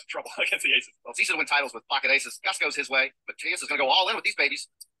Hansen might have some trouble against the aces. Well, it's easy to win titles with pocket aces. Gus goes his way, but Mattias is going to go all in with these babies.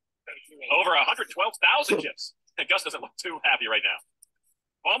 Over 112,000 chips. And Gus doesn't look too happy right now.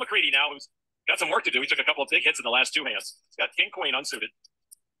 Paul McCready now, who's got some work to do. He took a couple of big hits in the last two hands. He's got king-queen unsuited.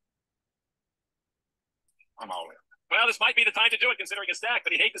 I'm all in. Well, this might be the time to do it, considering his stack,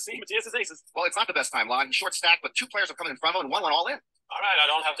 but he'd hate to see Mattias' aces. Well, it's not the best time, Lon. He's short stack, but two players are coming in front of him, and one went all in. All right, I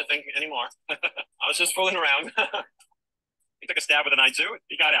don't have to think anymore. I was just fooling around. He took a stab with a 9-2.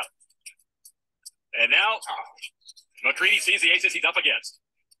 He got out. And now, McCready sees the aces he's up against.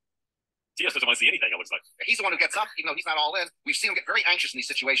 Mattias doesn't want to see anything, it looks like. He's the one who gets up, even though he's not all in. We've seen him get very anxious in these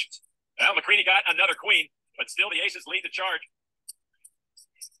situations. Well, McCready got another queen, but still the aces lead the charge.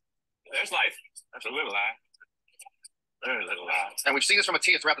 There's life. That's a little lie. Very little lie. And we've seen this from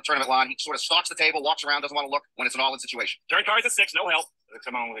Mattias throughout the tournament, Lon. He sort of stalks the table, walks around, doesn't want to look when it's an all-in situation. Turn cards at 6, no help.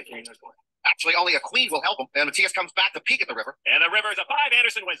 Come on with a king. Actually, only a queen will help him, and Mattias comes back to peek at the river. And the river is a 5.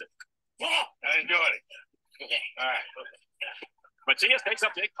 Anderson wins it. I enjoyed it. All right. Mattias takes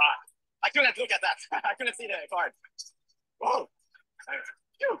up big pot. I couldn't look at that. I couldn't see the card. Whoa.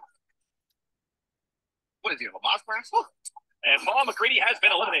 What is he, a Moz perhaps? And Paul McCready has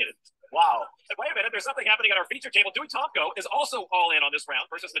been eliminated. Wow. And wait a minute, there's something happening at our feature table. Dewey Tomko is also all in on this round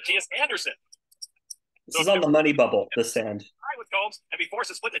versus Mattias Anderson. This is on the money bubble, this hand. Right with Combs and be forced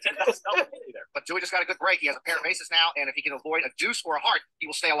to split the $10,000 there. But Dewey just got a good break. He has a pair of aces now, and if he can avoid a deuce or a heart, he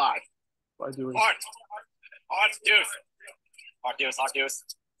will stay alive. By Dewey. Heart. Heart deuce. Heart deuce, heart deuce.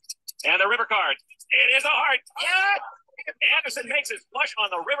 And the river card. It is a heart. Yeah! Anderson makes his flush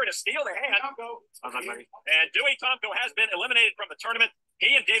on the river to steal the hand. And Dewey Tomko has been eliminated from the tournament.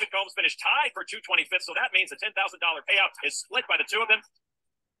 He and David Combs finished tied for 225th, so that means the $10,000 payout is split by the two of them.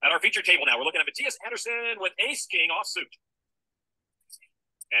 At our feature table now, we're looking at Mattias Anderson with ace-king offsuit.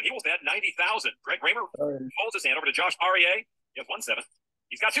 And he will bet 90,000. Greg Raymer holds his hand over to Josh Aurier. He has 1 7.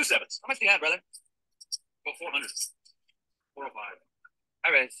 He's got 2 7s. How much do you have, brother? Go 400. 405. I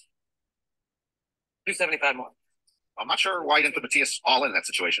raise. 275 more. I'm not sure why he didn't put Mattias all in that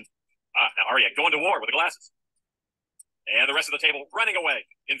situation. Now Aurier going to war with the glasses. And the rest of the table running away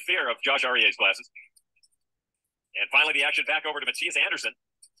in fear of Josh Aurier's glasses. And finally, the action back over to Mattias Anderson.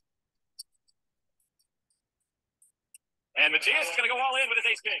 And Mattias is going to go all in with his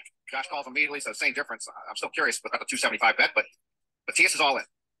ace-king. Josh calls immediately, so same difference. I'm still curious about the 275 bet, but Mattias is all in.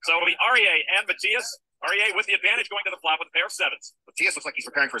 So it'll be Aurier and Mattias. Aurier with the advantage going to the flop with a pair of 7s. Mattias looks like he's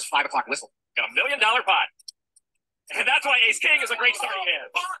preparing for his 5 o'clock whistle. Got $1 million pot. And that's why ace-king is a great starting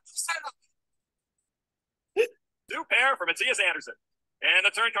hand. 2 pair for Mattias Anderson. And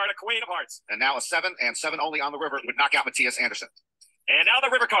the turn card, a queen of hearts. And now a 7 and 7 only on the river would knock out Mattias Anderson. And now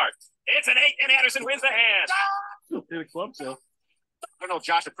the river card. It's an 8, and Anderson wins the hand. Did a club sale. I don't know if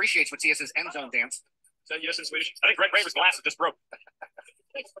Josh appreciates Mattias' end zone dance. Is that yes in Swedish? I think Greg Raymer's glasses just broke.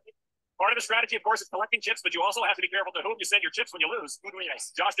 Part of the strategy, of course, is collecting chips, but you also have to be careful to whom you send your chips when you lose.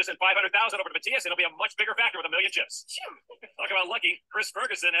 Josh just sent 500,000 over to Mattias, and it'll be a much bigger factor with $1 million chips. Talk about lucky. Chris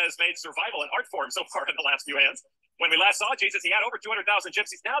Ferguson has made survival an art form so far in the last few hands. When we last saw Jesus, he had over 200,000 chips.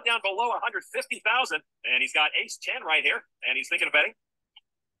 He's now down below 150,000, and he's got ace-10 right here, and he's thinking of betting.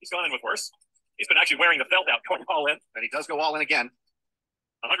 He's gone in with worse. He's been actually wearing the felt out, going all in. And he does go all in again.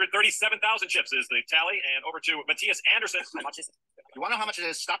 137,000 chips is the tally, and over to Mattias Anderson. How much is it? You want to know how much it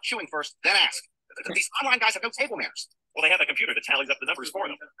is? Stop chewing first, then ask. These online guys have no table manners. Well, they have a computer that tallies up the numbers for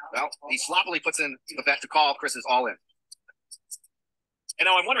them. Well, he sloppily puts in the bet to call. Chris is all in. And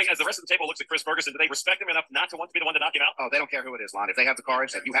now I'm wondering, as the rest of the table looks at Chris Ferguson, do they respect him enough not to want to be the one to knock him out? Oh, they don't care who it is, Lon. If they have the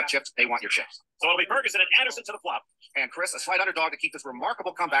cards and you have chips, they want your chips. So it'll be Ferguson and Anderson to the flop. And Chris, a slight underdog to keep this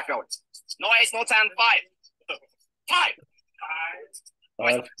remarkable comeback going. No ace, no 10, 5. 5.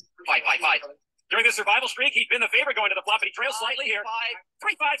 5. During the survival streak, he'd been the favorite going to the flop, and he trails slightly here.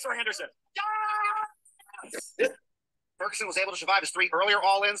 3 5s for Anderson. Ferguson was able to survive his 3 earlier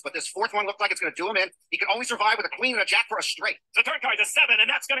all-ins, but this 4th one looked like it's going to do him in. He can only survive with a queen and a jack for a straight. The turn card's a 7, and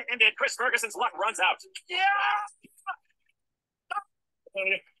that's going to end it. Chris Ferguson's luck runs out.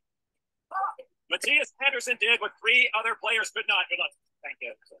 Mattias Anderson did what 3 other players could not. Good luck. Thank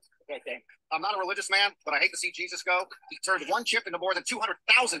you. I'm not a religious man, but I hate to see Jesus go. He turned 1 chip into more than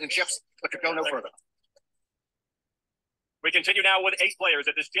 200,000 in chips, but could go no further. We continue now with 8 players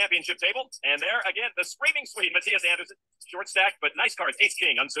at this championship table. And there, again, the screaming Swede, Mattias Anderson. Short stack, but nice cards.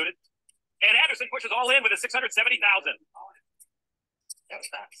 Ace-king, unsuited. And Anderson pushes all in with a 670,000.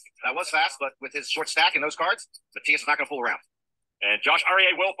 That was fast, but with his short stack and those cards, Mattias is not going to fool around. And Josh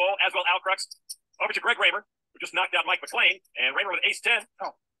Aurier will fold, as will Al Crux. Over to Greg Raymer, who just knocked out Mike McLean. And Raymer with ace-10.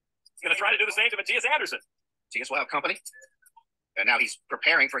 He's going to try to do the same to Mattias Anderson. Mattias will have company. And now he's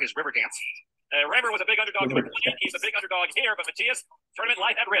preparing for his river dance. Raymer was a big underdog to McLean. He's a big underdog here, but Mattias Tournament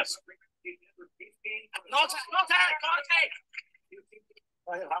life at risk. No tag.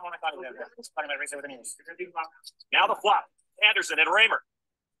 Now the flop. Anderson and Raymer.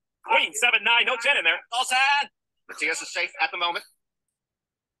 Queen, 7-9, no 10 in there. No tag. Mattias is safe at the moment.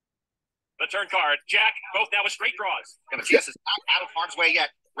 The turn card. Jack, both now with straight draws. And Mattias is not out of harm's way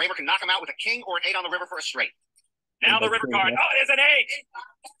yet. Raymer can knock him out with a king or an 8 on the river for a straight. Now the river card. Oh, it is an 8.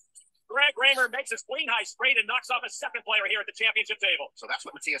 Greg Raymer makes his queen high straight and knocks off a second player here at the championship table. So that's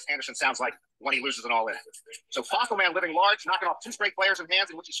what Mattias Anderson sounds like when he loses an all-in. So Fossil Man living large, knocking off 2 straight players in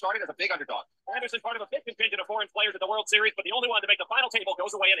hands in which he started as a big underdog. Anderson part of a big contingent of foreign players at the World Series, but the only one to make the final table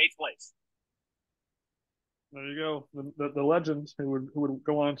goes away in 8th place. There you go. The legend who would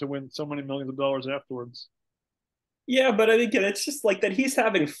go on to win so many millions of dollars afterwards. Yeah, but I mean, again, it's just like that he's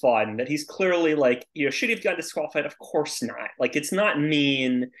having fun, that he's clearly like, should he have gotten disqualified? Of course not. Like, it's not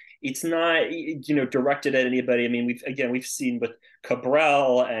mean. It's not, directed at anybody. I mean, we've seen with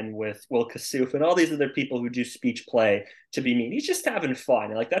Cabral and with Will Kassouf and all these other people who do speech play to be mean. He's just having fun.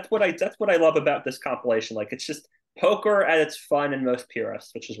 And like, that's what I love about this compilation. Like, it's just poker at its fun and most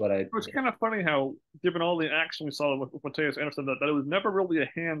purest, which is what I. It's kind of funny how, given all the action we saw with Mattias Anderson, that it was never really a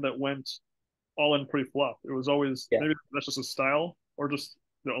hand that went all in pre-flop. It was always, maybe that's just a style, or just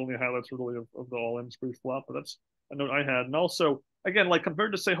the only highlights really of the all-ins pre-flop, but that's a note I had. And also, again, like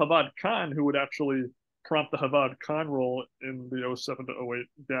compared to, say, Havad Khan, who would actually prompt the Havad Khan role in the 07 to 08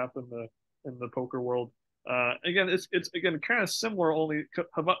 gap in the poker world. Again, it's again kind of similar, only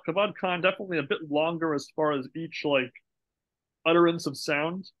Havad Khan definitely a bit longer as far as each like utterance of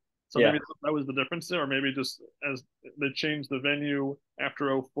sound. So maybe that was the difference there, or maybe just as they changed the venue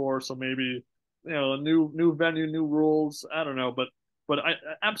after 04, so maybe new venue, new rules. I don't know, but I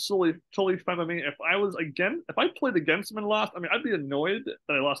absolutely totally fine with me. If I played against him and lost, I mean, I'd be annoyed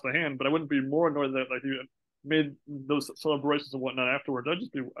that I lost the hand, but I wouldn't be more annoyed that like he made those celebrations and whatnot afterwards. I'd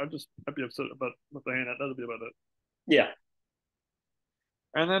be upset about with the hand. That'd be about it. Yeah.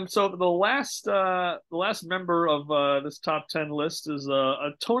 And then, so the last member of this top 10 list is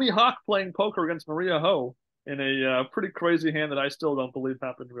a Tony Hawk playing poker against Maria Ho in a pretty crazy hand that I still don't believe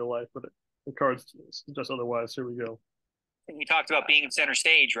happened in real life, but the cards suggest otherwise. Here we go. We talked about being in center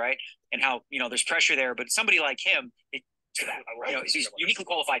stage, right? And how, there's pressure there, but somebody like him, he's uniquely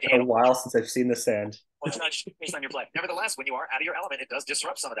qualified to handle. A while since I've seen this hand. Well, it's not just based on your play. Nevertheless, when you are out of your element, it does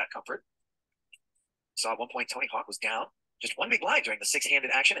disrupt some of that comfort. So at one point, Tony Hawk was down just one big blind during the 6-handed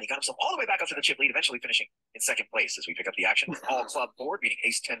action, and he got himself all the way back up to the chip lead, eventually finishing in second place as we pick up the action. All club board, beating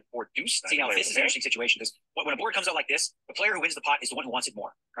ace 10 4 deuce. See, now this is an interesting situation because when a board comes out like this, the player who wins the pot is the one who wants it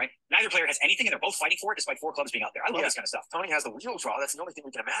more, right? Neither player has anything, and they're both fighting for it despite 4 clubs being out there. I love this kind of stuff. Tony has the wheel draw. That's the only thing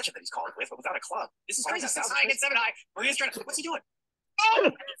we can imagine that he's calling with, but without a club. This is crazy. 6 high against 7 high. Maria's trying to. What's he doing? Oh,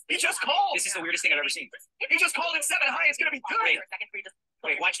 he just called. This is the weirdest thing I've ever seen. He just called in 7 high. It's gonna be good.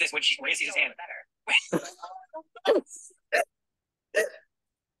 Wait, watch this when Maria sees his hand. Oh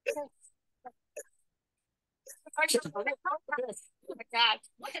my God,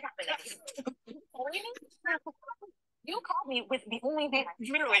 what did happen? You called me with the only thing that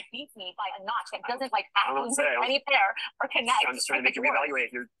literally beats me by a notch that doesn't like actually hit any pair or connect. I'm just trying to make you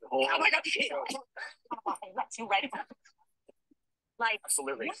reevaluate your whole. Oh my God! Let's you ready? Like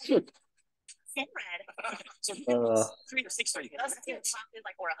absolutely. Thin red. So 3 or 6 30.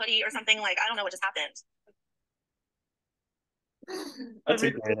 Like or a hoodie or something. Like I don't know what just happened. That's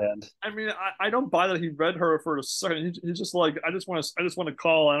a great hand. I mean, I don't buy that he read her for a second. He's just like, I just want to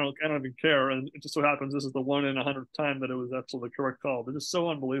call. I don't even care. And it just so happens this is the 1 in 100th time that it was actually the correct call. They're just so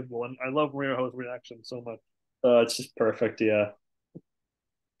unbelievable, and I love Maria Ho's reaction so much. It's just perfect. Yeah.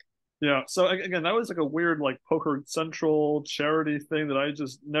 Yeah. So again, that was like a weird like Poker Central charity thing that I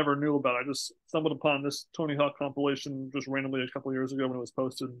just never knew about. I just stumbled upon this Tony Hawk compilation just randomly a couple of years ago when it was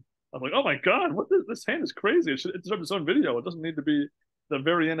posted. I'm like, oh my God, this hand is crazy. It deserves its own video. It doesn't need to be the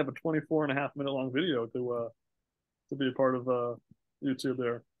very end of a 24.5-minute long video to be a part of YouTube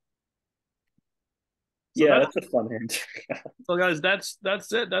there. So yeah, that's a fun hand. So guys, that's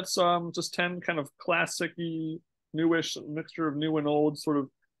it. That's just 10 kind of classic-y, newish mixture of new and old sort of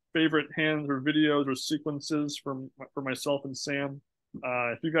favorite hands or videos or sequences for myself and Sam.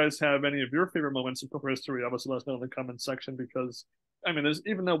 If you guys have any of your favorite moments in poker history, obviously let us know in the comment section, because I mean,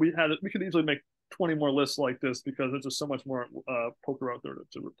 even though we could easily make 20 more lists like this because there's just so much more poker out there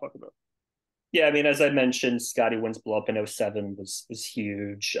to talk about. Yeah, I mean, as I mentioned, Scotty Wynn's blow up in 07 was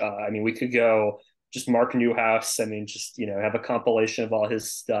huge. I mean, we could go just Mark Newhouse. I mean, just have a compilation of all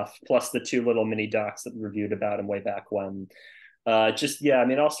his stuff plus the 2 little mini docs that we reviewed about him way back when. Just yeah, I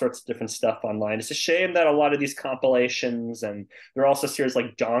mean, all sorts of different stuff online. It's a shame that a lot of these compilations, and there are also series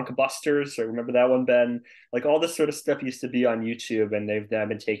like Donk Busters. I remember that one, Ben. Like all this sort of stuff used to be on YouTube, and they've now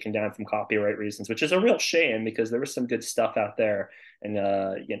been taken down from copyright reasons, which is a real shame because there was some good stuff out there. And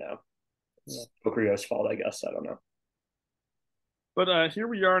it's Pokergo's fault, I guess. I don't know. But here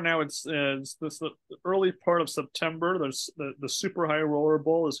we are now. It's the early part of September. There's the Super High Roller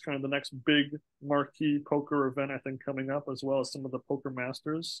Bowl is kind of the next big marquee poker event, I think, coming up, as well as some of the Poker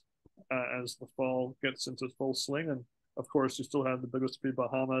Masters as the fall gets into full swing. And of course, you still have the WSOP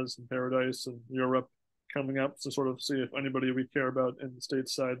Bahamas and Paradise and Europe coming up to sort of see if anybody we care about in the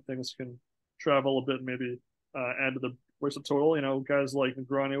stateside things can travel a bit, maybe add to the WSOP total. You know, guys like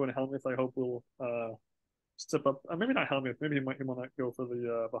Negranu and Hellmuth, I hope will step up. Maybe not Hellmuth. Maybe he might not go for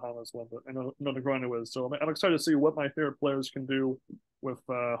the Bahamas one, but I know Negranu is. So I'm excited to see what my favorite players can do with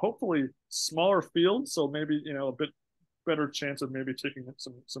hopefully smaller fields. So maybe a bit better chance of maybe taking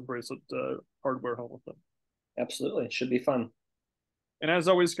some bracelet hardware home with them. Absolutely, it should be fun. And as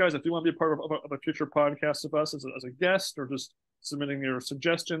always, guys, if you want to be a part of a future podcast of us as a guest, or just submitting your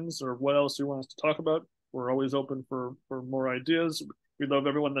suggestions or what else you want us to talk about, we're always open for more ideas. We love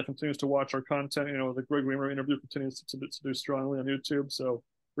everyone that continues to watch our content. The Greg Raymer interview continues to do strongly on YouTube. So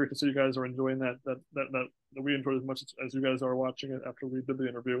great to see you guys are enjoying that we enjoyed as much as you guys are watching it after we did the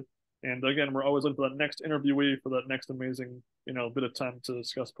interview. And again, we're always looking for that next interviewee for that next amazing bit of time to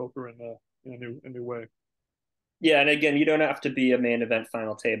discuss poker in a new way. Yeah, and again, you don't have to be a main event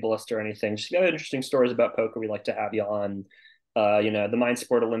final tableist or anything. Just got interesting stories about poker. We like to have you on. The Mind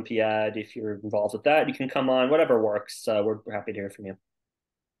Sport Olympiad. If you're involved with that, you can come on. Whatever works. We're happy to hear from you.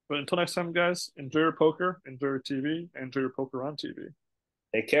 But until next time, guys, enjoy your poker, enjoy your TV, enjoy your poker on TV.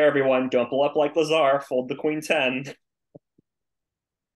 Take care, everyone. Don't blow up like Lazar. Fold the Queen 10.